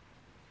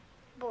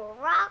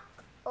Barack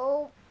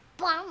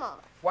Obama.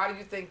 Why do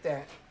you think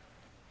that?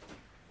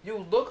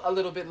 You look a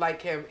little bit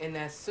like him in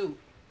that suit.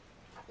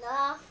 No,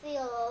 I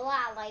feel a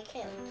lot like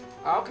him.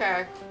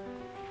 Okay.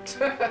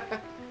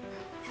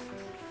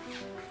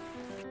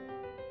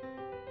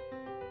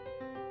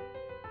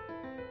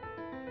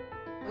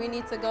 We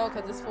need to go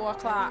because it's 4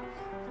 o'clock,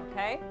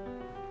 okay?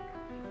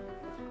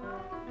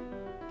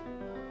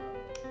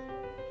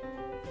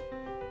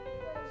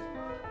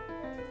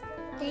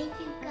 Thank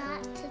you,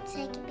 God, to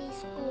take me to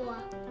school.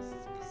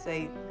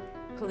 Say,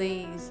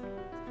 please,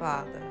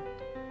 Father.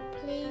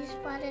 Please,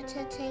 Father,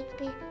 to take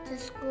me to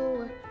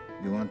school.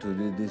 You want to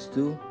read this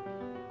too?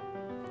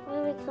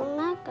 When we come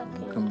back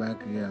again. We'll come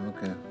back? Yeah,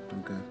 okay.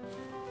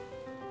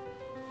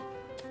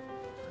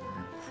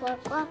 4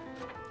 o'clock.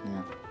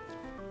 Yeah.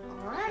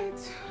 All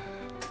right.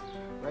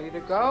 Ready to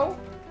go?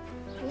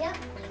 Yep.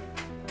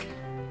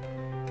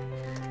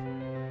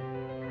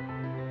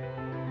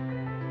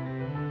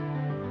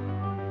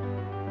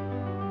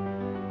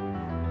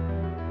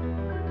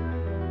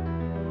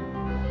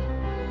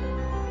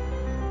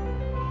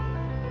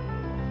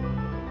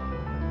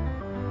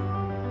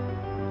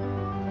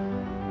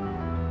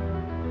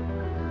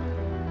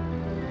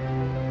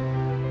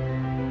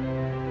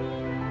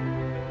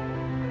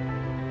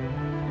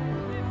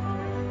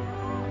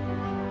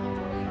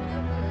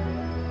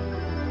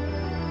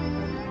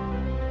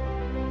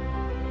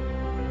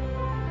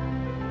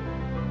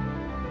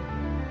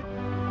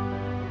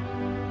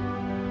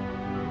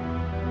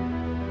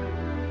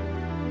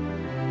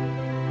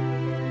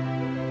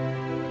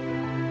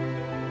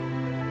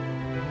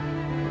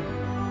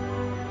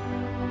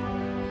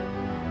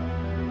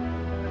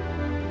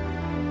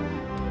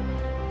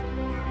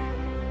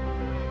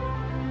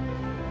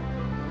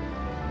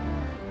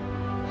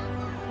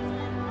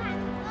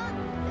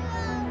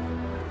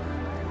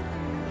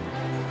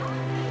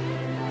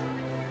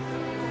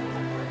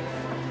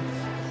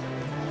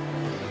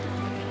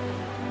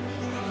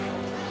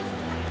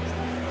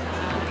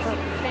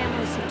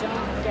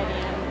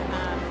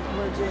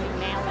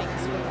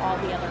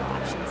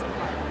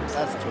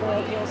 schools,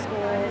 parochial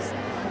schools,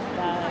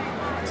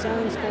 the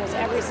zone schools,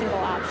 every single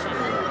option.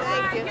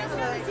 Thank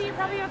you. So you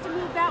probably have to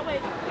move that way.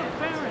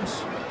 Parents,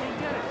 they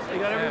get it. They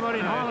got everybody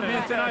in Harlem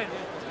here tonight.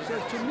 So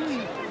to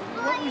me,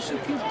 what we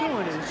should keep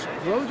doing is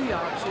grow the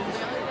options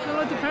and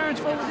let the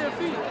parents vote with their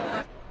feet.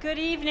 Good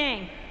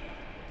evening.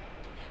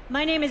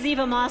 My name is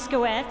Eva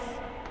Moskowitz,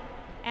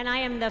 and I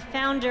am the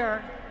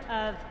founder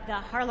of the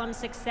Harlem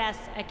Success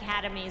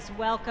Academies.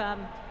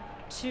 Welcome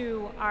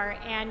to our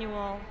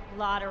annual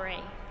lottery.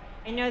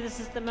 I know this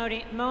is the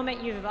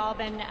moment you've all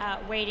been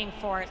waiting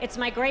for. It's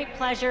my great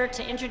pleasure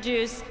to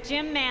introduce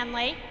Jim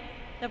Manley,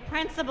 the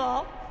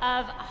principal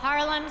of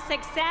Harlem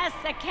Success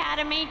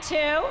Academy 2,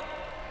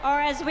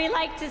 or as we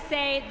like to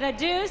say, the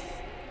Deuce,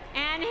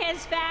 and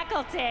his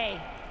faculty.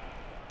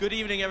 Good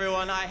evening,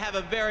 everyone. I have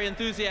a very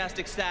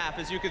enthusiastic staff,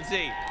 as you can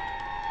see.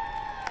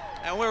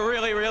 And we're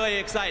really, really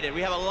excited.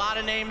 We have a lot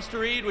of names to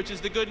read, which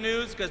is the good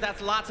news, because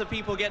that's lots of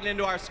people getting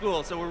into our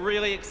school. So we're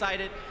really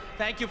excited.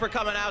 Thank you for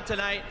coming out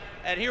tonight.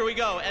 And here we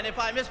go. And if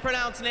I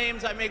mispronounce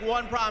names, I make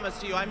one promise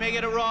to you. I may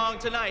get it wrong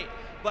tonight,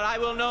 but I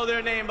will know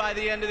their name by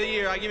the end of the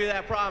year. I give you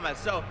that promise.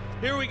 So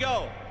here we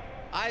go.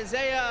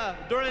 Isaiah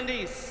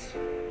Durandis,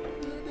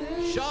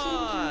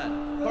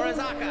 Sean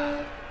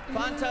Korazaka,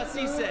 Fanta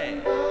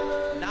Cisse,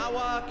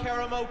 Nawa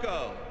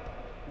Karamoko,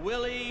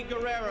 Willie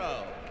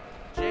Guerrero,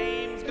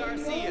 James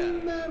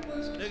Garcia,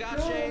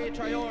 Nagache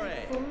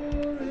Traore,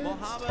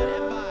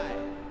 Mohammed Mbai,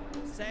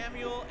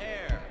 Samuel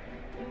Ayer,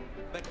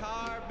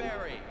 Bakar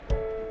Berry,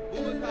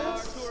 Boubacar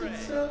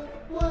Toure,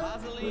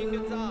 Rosalie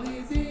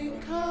Gonzalez,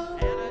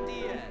 Anna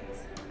Diaz,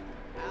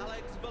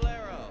 Alex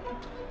Valero,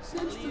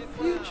 Aaliyah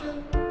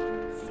Crown,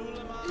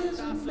 Suleiman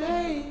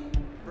Tasso,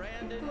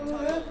 Brandon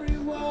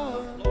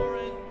Tuttle,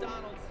 Lauren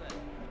Donaldson,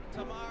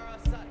 Tamara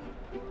Sutton,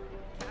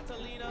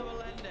 Catalina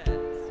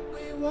Melendez,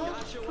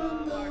 Joshua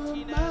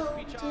Martinez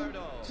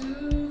Pichardo,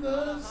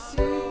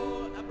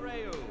 Alejandro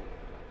Abreu,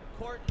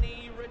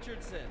 Courtney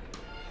Richardson,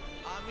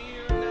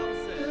 Amir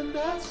Nelson,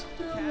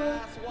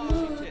 Cass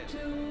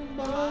Washington,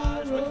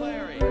 Raj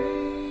McClary,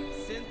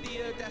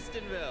 Cynthia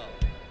Destinville,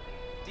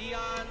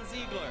 Dion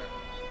Ziegler,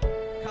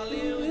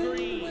 Khalil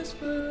Green,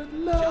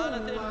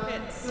 Jonathan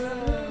Pitts,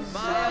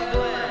 Maya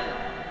Glenn,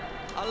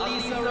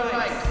 Alisa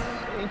Rice.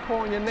 They ain't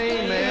calling your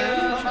name, man.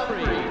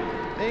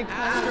 They ain't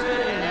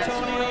Astrid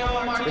Antonio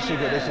Martinez.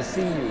 They should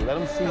see you. Let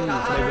them see you. So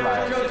they be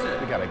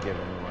like, we gotta give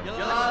him one.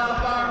 Yolanda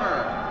Farmer,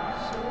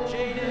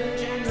 Jaden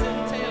Jackson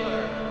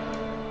Taylor,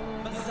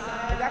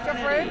 Messiah Is that your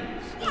friend?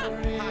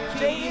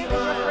 Jaden is your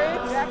friend?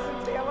 Jackson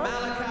Taylor?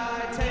 Malachi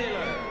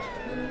Taylor,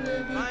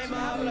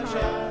 Naima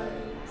Blanchard,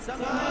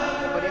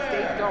 But if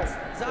they don't,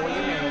 or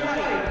you know,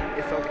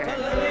 it's okay.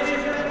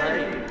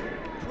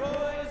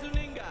 Troy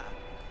Zuninga,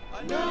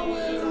 Now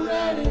we're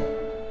ready,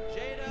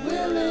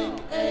 willing,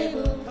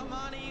 able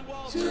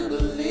to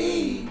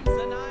believe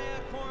Zanaya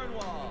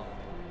Cornwall,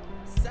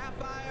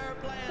 Sapphire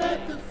Bland,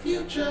 that the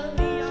future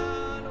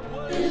Neon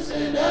Woods, is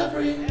in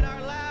every and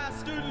our last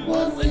student,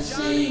 one we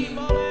see. Johnny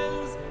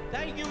Mullins.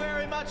 Thank you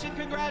very much and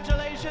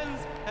congratulations.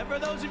 And for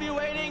those of you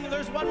waiting,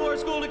 there's one more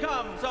school to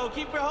come, so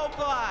keep your hope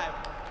alive.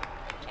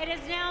 It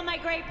is now my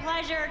great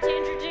pleasure to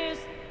introduce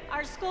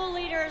our school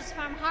leaders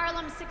from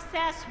Harlem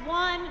Success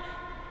 1.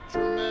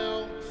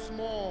 Jermel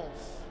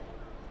Smalls,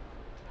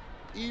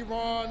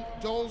 Iran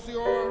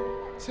Dozier,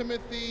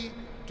 Timothy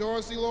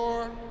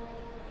Dorzilor,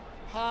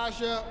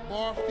 Haja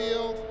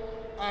Barfield,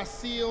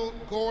 Asil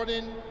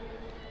Gordon,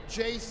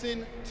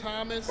 Jason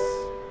Thomas,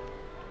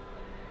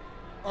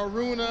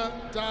 Aruna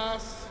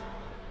Das,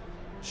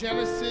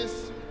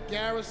 Genesis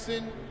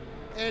Garrison,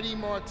 Eddie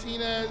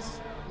Martinez,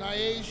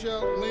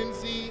 Nyasia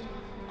Lindsay,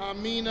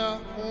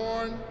 Amina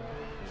Horn,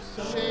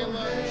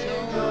 Shayla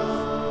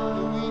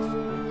Jones, Luis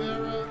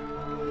Rivera,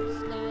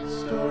 Scott.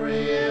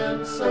 Story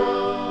and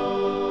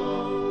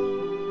song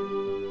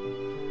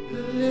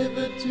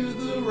delivered to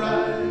the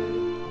right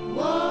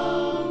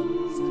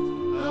ones.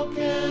 How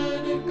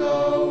can it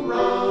go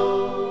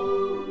wrong?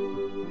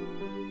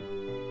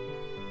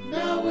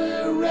 Now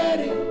we're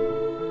ready,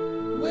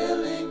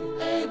 willing,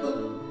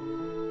 able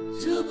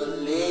to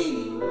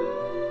believe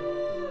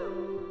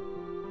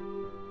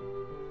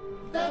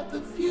that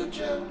the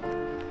future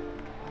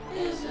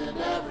is in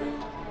every.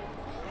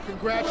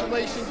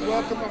 Congratulations,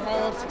 welcome to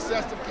Harlem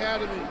Success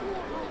Academy.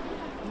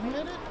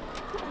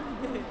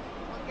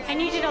 I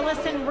need you to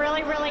listen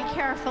really, really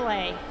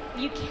carefully.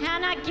 You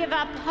cannot give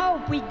up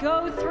hope. We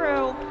go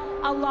through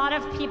a lot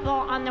of people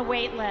on the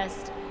wait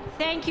list.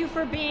 Thank you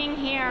for being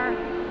here,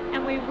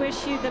 and we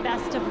wish you the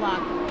best of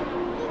luck.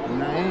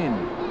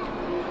 Naim.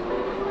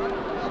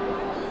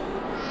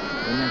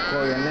 Let me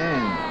call your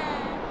name.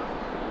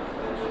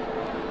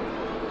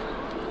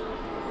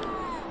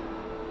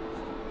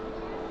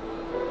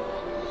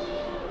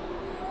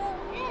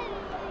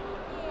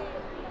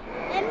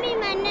 That means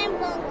my name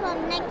gonna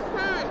come next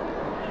time.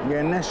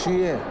 Yeah, next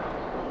year.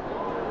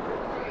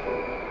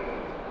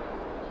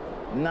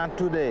 Not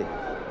today.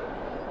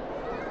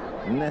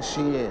 Next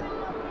year.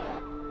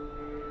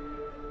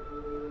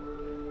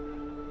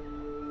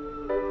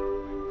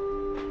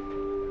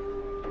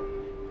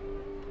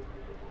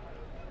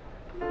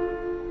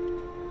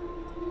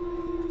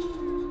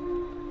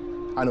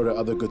 I know there are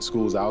other good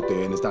schools out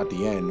there, and it's not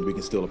the end. We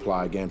can still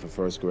apply again for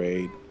first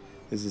grade.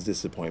 This is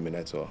disappointment,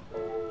 that's all.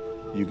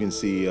 You can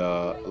see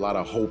a lot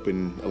of hope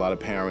in a lot of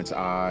parents'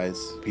 eyes,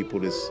 people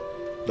just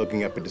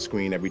looking up at the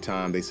screen every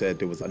time they said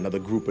there was another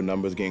group of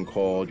numbers getting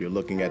called. You're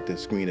looking at the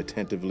screen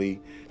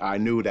attentively. I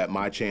knew that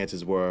my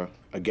chances were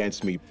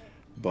against me,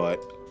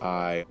 but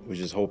I was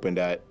just hoping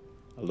that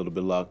a little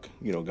bit of luck,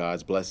 you know,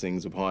 God's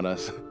blessings upon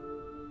us.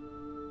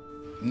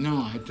 No,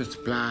 I just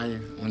apply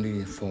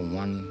only for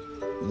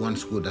one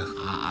school that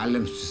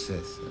Harlem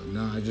says.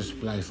 No, I just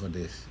apply for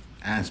this.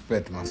 I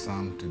expect my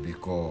son to be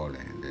called,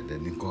 and they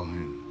didn't call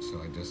him.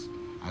 So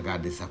I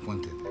got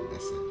disappointed, and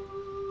that's it.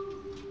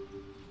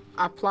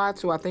 I applied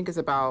to, I think it's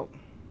about,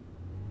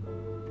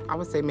 I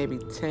would say maybe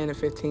 10 or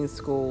 15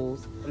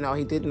 schools. No,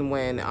 he didn't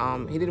win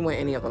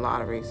any of the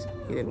lotteries.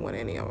 He didn't win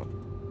any of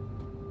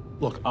them.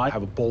 Look, I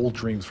have bold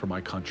dreams for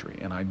my country,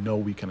 and I know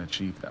we can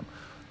achieve them.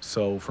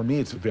 So for me,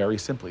 it's very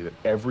simply that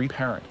every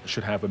parent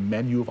should have a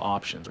menu of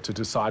options to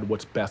decide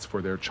what's best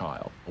for their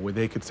child, where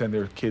they could send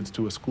their kids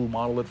to a school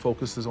model that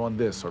focuses on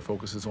this or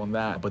focuses on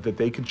that, but that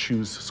they can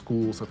choose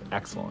schools of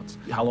excellence.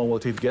 How long will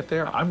it take to get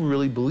there? I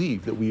really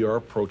believe that we are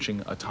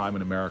approaching a time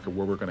in America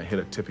where we're going to hit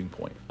a tipping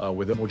point,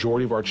 where the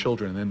majority of our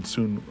children, and then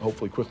soon,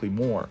 hopefully quickly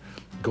more,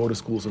 go to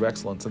schools of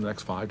excellence in the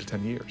next 5 to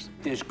 10 years.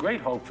 There's great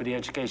hope for the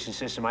education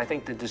system. I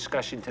think the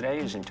discussion today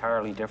is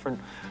entirely different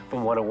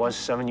from what it was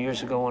 7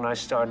 years ago when I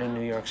started in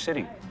New York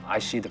City. I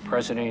see the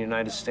President of the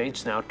United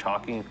States now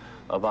talking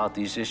about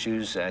these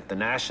issues at the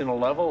national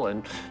level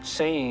and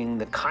saying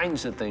the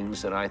kinds of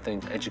things that I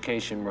think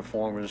education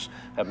reformers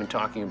have been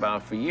talking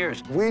about for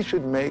years. We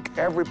should make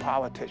every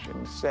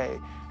politician say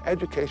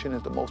education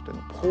is the most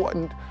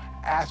important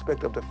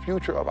aspect of the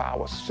future of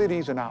our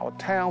cities and our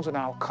towns and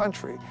our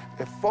country.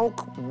 If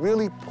folk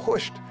really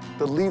pushed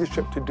the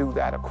leadership to do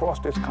that across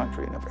this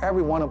country, and if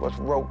every one of us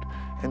wrote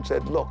and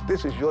said, look,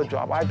 this is your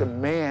job, I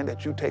demand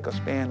that you take a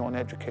stand on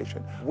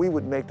education, we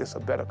would make this a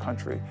better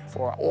country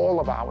for all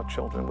of our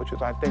children, which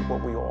is, I think,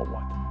 what we all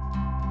want.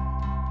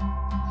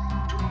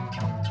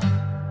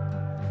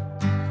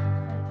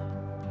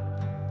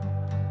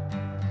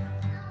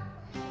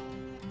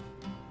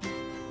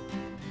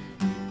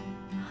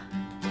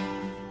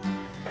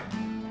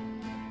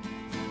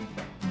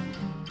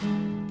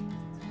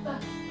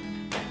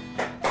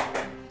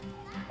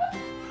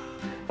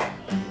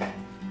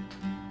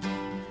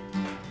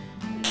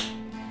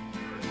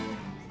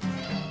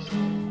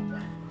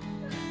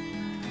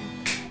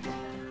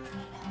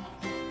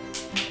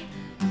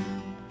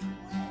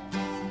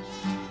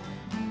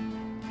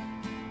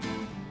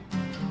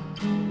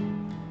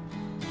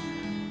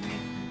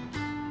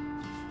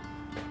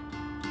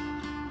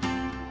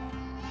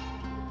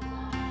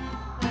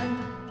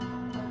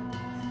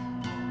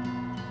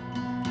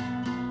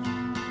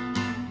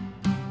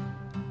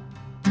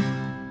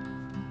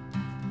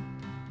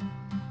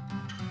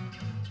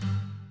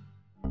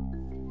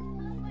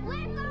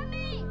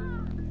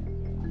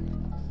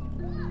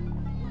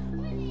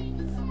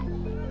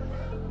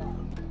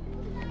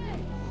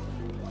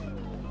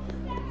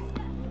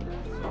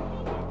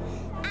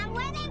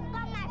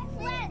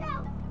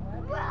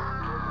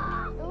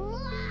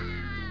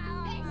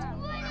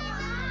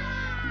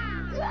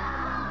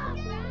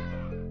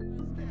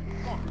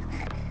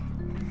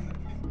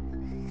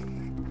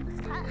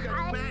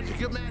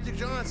 You're Magic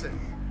Johnson.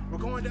 We're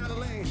going down the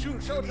lane. Shoot,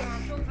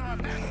 showtime,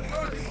 showtime, Magic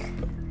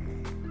Johnson.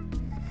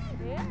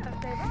 Yeah,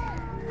 they are.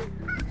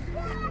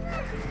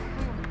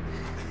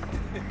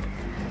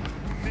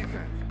 Big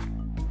fan.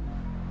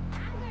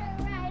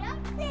 Right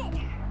up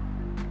there.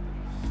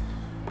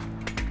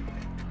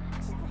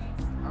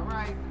 All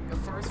right, your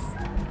first.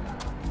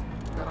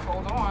 Gotta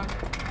hold on.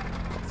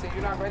 See,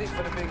 you're not ready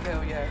for the big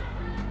hill yet.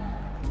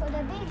 For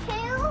the big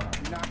hill?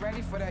 You're not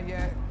ready for that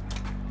yet.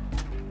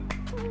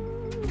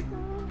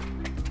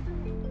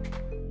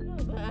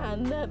 I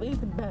never eat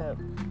the bad.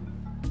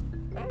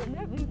 I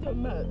never eat the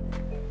mud.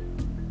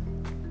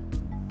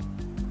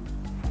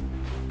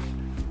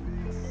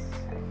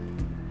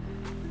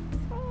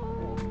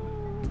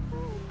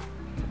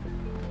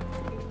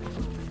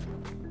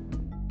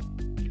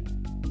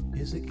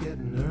 Is it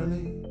getting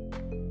early?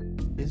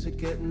 Is it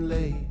getting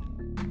late?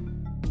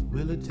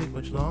 Will it take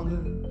much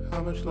longer?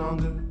 How much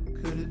longer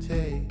could it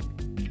take?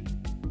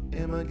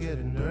 Am I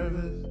getting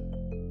nervous?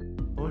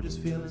 Or just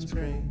feeling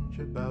strange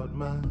about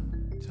my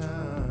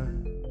time?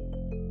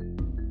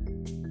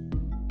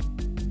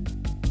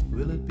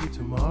 Will it be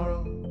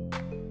tomorrow?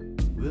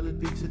 Will it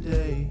be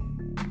today?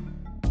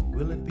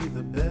 Will it be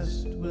the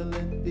best? Will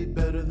it be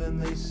better than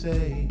they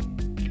say?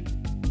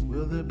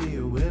 Will there be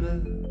a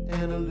winner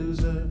and a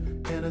loser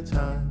and a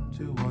time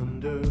to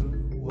wonder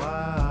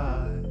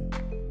why?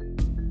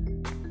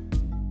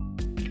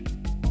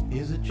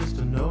 Is it just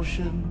a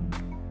notion?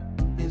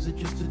 Is it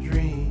just a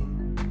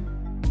dream?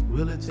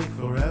 Will it take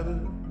forever?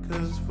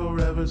 'Cause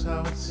forever's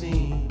how it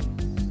seems.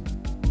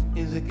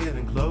 Is it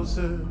getting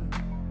closer?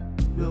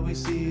 Will we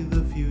see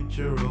the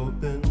future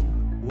open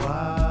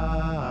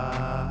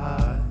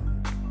wide?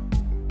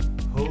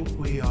 Hope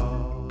we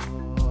all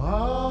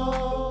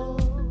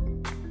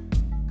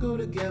go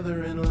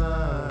together in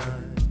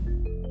line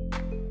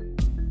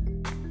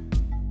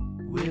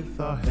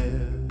with our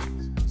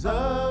heads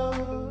up,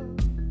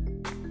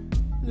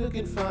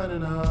 looking fine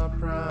in our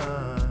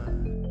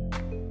prime.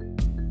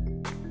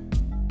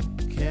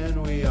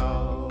 Can we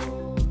all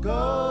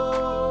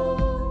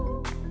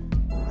go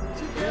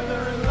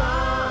together in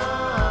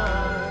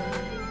line?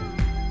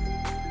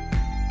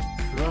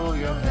 Throw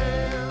your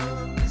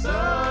hands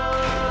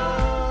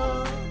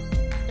up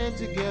and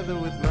together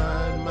with mine.